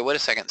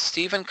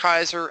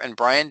Kaiser and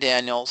Brian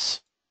Daniels,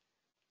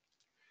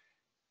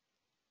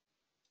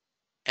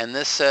 and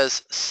this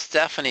says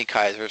Stephanie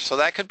Kaiser, so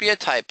that could be a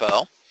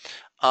typo.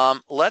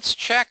 Let's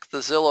check the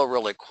Zillow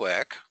really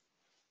quick,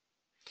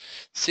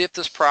 see if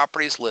this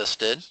property is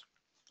listed,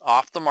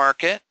 off the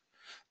market.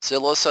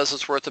 Zillow says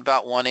it's worth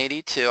about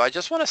 182. I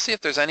just want to see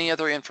if there's any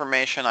other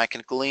information I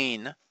can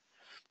glean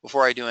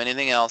before I do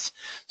anything else.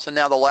 So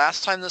now the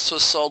last time this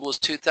was sold was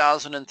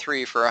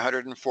 2003 for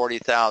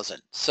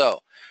 140,000.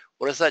 So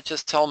what does that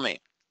just tell me?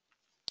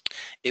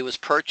 It was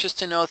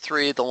purchased in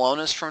 03, the loan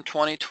is from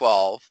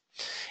 2012,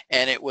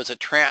 and it was a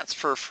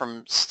transfer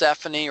from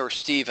Stephanie or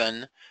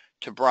Stephen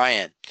to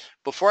Brian.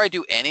 Before I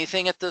do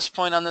anything at this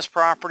point on this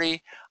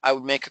property, I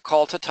would make a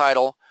call to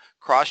title,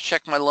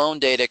 cross-check my loan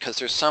data, because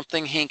there's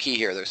something hinky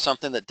here. There's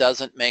something that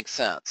doesn't make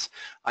sense.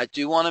 I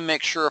do want to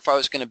make sure if I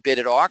was going to bid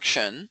at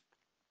auction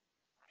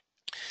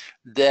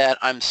that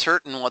I'm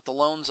certain what the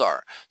loans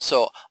are.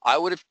 So I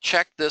would have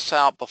checked this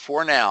out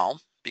before now,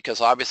 because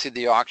obviously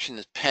the auction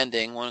is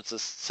pending. When is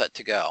this set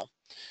to go?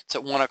 It's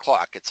at 1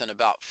 o'clock. It's in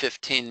about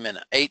 18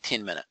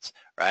 minutes,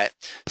 right?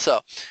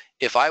 So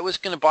if I was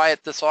going to buy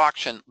at this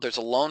auction, there's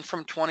a loan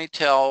from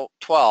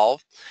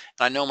 2012,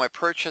 and I know my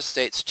purchase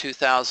date's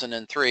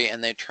 2003,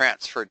 and they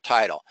transferred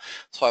title.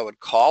 So I would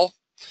call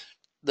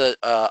the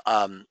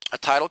a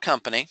title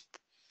company.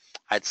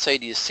 I'd say,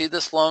 do you see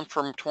this loan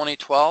from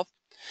 2012?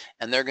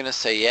 And they're going to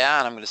say, yeah.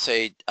 And I'm going to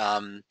say,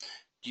 do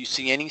you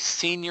see any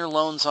senior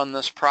loans on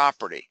this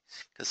property?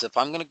 Because if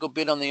I'm going to go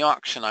bid on the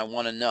auction, I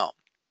want to know.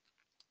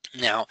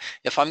 Now,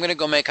 if I'm going to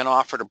go make an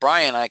offer to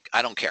Brian,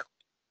 I don't care.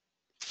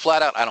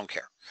 Flat out, I don't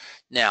care.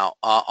 Now,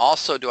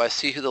 also, do I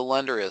see who the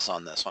lender is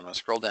on this one? I'm going to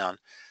scroll down.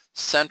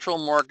 Central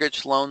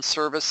Mortgage Loan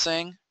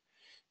Servicing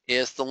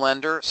is the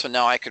lender. So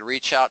now I could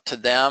reach out to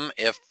them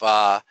if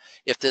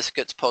this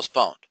gets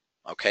postponed.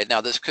 Okay,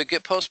 now this could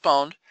get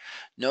postponed.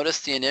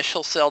 Notice the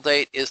initial sale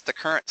date is the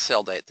current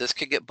sale date. This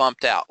could get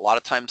bumped out. A lot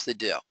of times they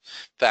do. In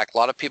fact, a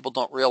lot of people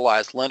don't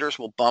realize lenders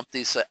will bump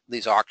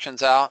these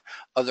auctions out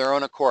of their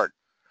own accord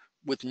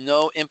with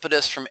no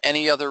impetus from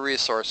any other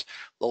resource.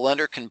 The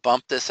lender can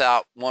bump this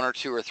out 1 or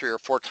 2 or 3 or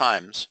 4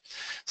 times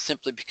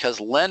simply because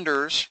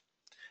lenders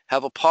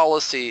have a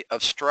policy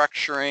of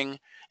structuring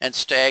and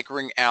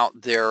staggering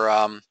out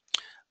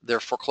their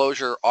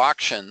foreclosure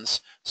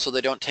auctions so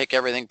they don't take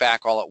everything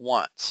back all at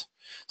once.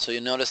 So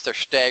you notice they're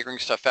staggering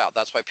stuff out.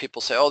 That's why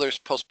people say, oh, there's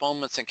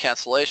postponements and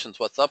cancellations.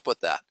 What's up with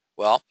that?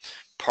 Well,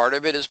 part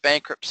of it is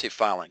bankruptcy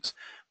filings.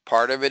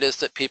 Part of it is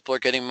that people are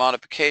getting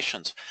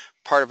modifications.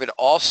 Part of it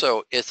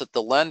also is that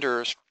the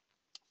lenders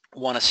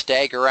want to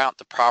stagger out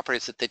the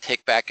properties that they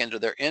take back into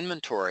their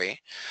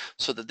inventory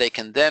so that they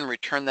can then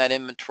return that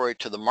inventory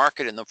to the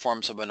market in the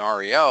forms of an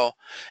REO,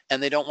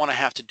 and they don't want to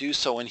have to do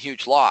so in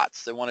huge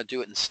lots. They want to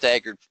do it in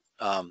staggered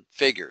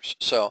figures.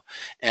 So,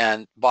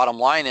 and bottom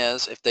line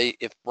is,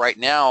 if right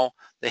now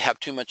they have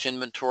too much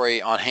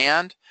inventory on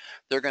hand,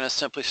 they're going to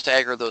simply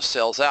stagger those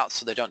sales out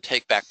so they don't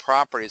take back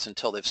properties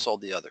until they've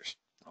sold the others.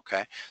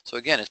 Okay, so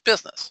again, it's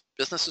business.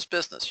 Business is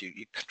business. You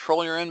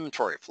control your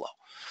inventory flow.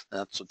 And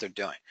that's what they're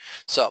doing.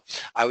 So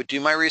I would do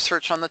my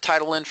research on the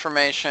title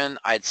information.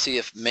 I'd see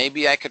if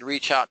maybe I could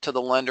reach out to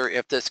the lender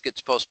if this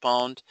gets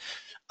postponed,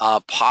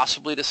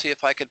 possibly to see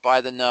if I could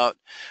buy the note.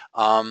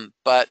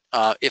 But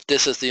if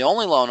this is the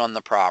only loan on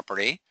the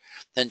property,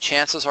 then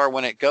chances are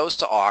when it goes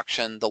to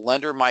auction, the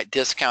lender might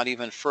discount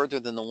even further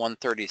than the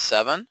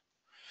 137.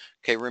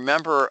 Okay,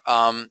 remember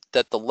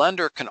that the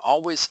lender can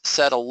always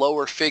set a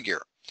lower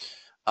figure.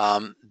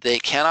 They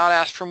cannot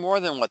ask for more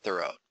than what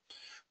they're owed,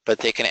 but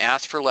they can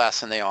ask for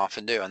less, and they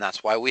often do. And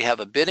that's why we have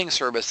a bidding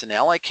service in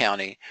LA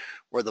County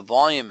where the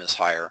volume is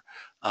higher,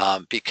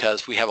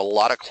 because we have a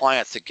lot of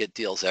clients that get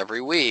deals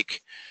every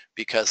week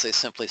because they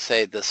simply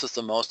say, this is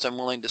the most I'm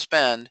willing to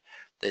spend.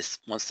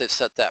 Once they've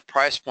set that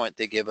price point,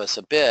 they give us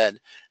a bid,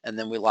 and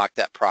then we lock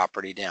that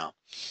property down.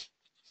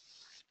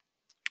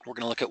 We're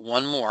going to look at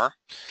one more.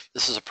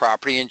 This is a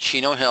property in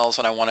Chino Hills,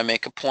 and I want to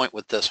make a point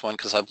with this one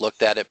because I've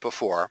looked at it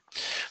before.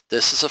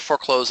 This is a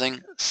foreclosing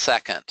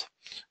second.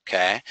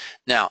 Okay,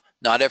 now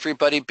not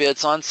everybody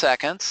bids on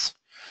seconds.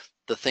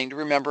 The thing to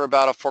remember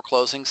about a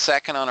foreclosing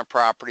second on a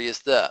property is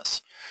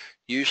this.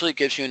 Usually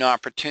gives you an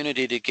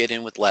opportunity to get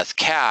in with less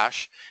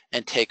cash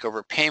and take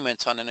over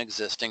payments on an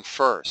existing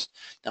first.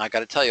 Now I got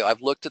to tell you,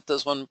 I've looked at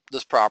this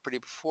property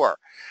before.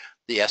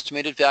 The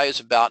estimated value is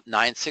about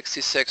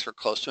 $966 or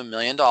close to $1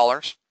 million.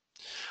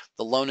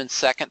 The loan in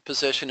second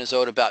position is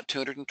owed about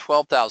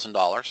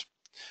 $212,000.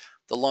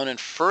 The loan in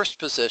first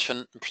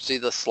position, see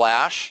the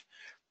slash?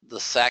 The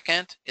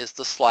second is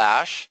the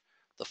slash.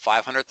 The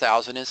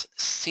 $500,000 is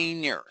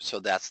senior, so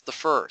that's the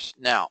first.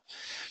 Now,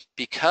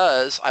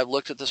 because I've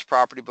looked at this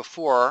property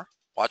before,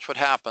 watch what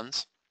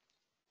happens.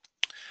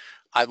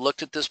 I've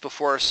looked at this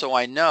before, so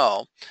I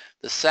know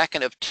the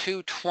second of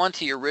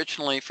 220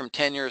 originally from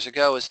 10 years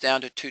ago is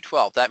down to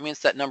 212. That means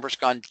that number's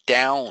gone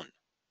down,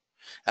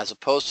 as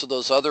opposed to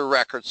those other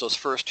records, those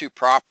first two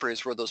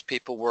properties where those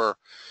people were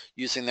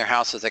using their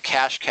house as a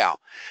cash cow.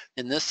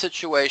 In this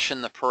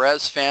situation, the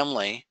Perez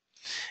family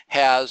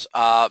has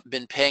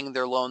been paying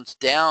their loans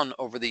down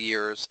over the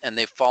years, and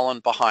they've fallen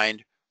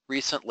behind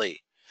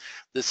recently.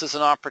 This is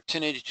an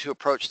opportunity to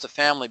approach the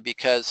family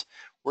because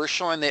we're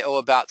showing they owe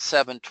about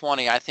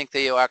 $720. I think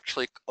they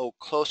actually owe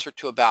closer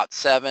to about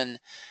 $710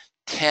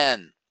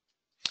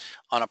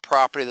 on a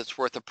property that's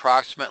worth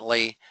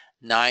approximately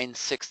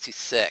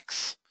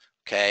 $966.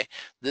 Okay,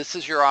 this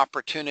is your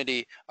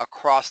opportunity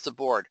across the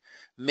board.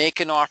 Make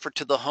an offer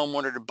to the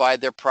homeowner to buy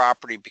their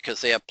property because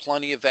they have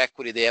plenty of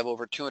equity. They have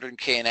over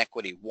 $200K in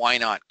equity. Why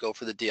not? Go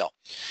for the deal.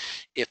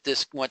 If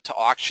this went to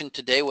auction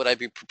today, would I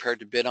be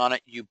prepared to bid on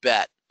it? You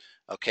bet.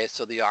 Okay,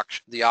 so the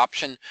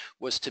option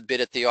was to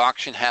bid at the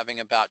auction having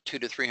about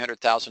 $200,000 to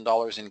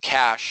 $300,000 in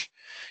cash,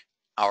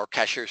 or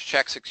cashier's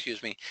checks,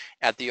 excuse me,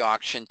 at the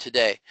auction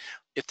today.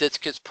 If this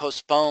gets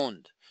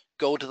postponed,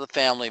 go to the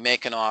family,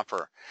 make an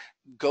offer.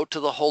 Go to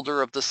the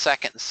holder of the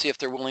second and see if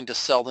they're willing to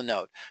sell the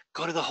note.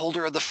 Go to the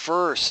holder of the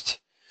first,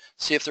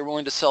 see if they're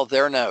willing to sell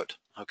their note,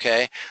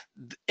 okay?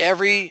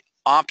 Every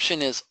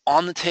option is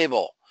on the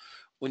table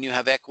when you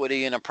have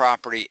equity in a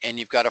property and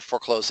you've got a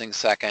foreclosing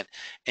second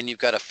and you've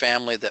got a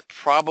family that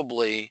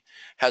probably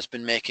has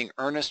been making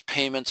earnest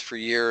payments for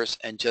years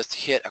and just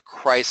hit a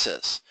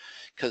crisis,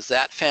 because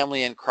that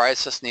family in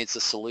crisis needs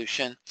a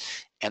solution,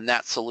 and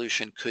that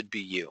solution could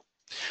be you.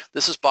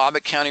 This is Bob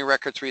at County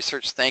Records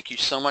Research. Thank you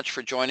so much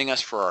for joining us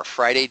for our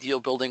Friday Deal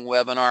Building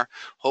webinar.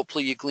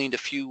 Hopefully you gleaned a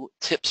few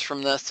tips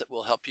from this that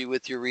will help you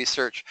with your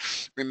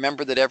research.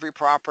 Remember that every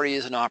property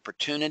is an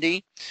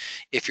opportunity.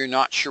 If you're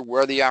not sure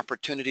where the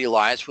opportunity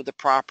lies with the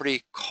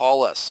property,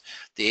 call us.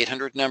 The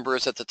 800 number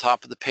is at the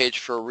top of the page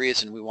for a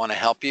reason. We want to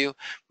help you,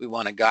 we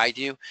want to guide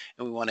you,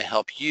 and we want to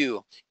help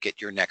you get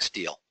your next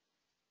deal.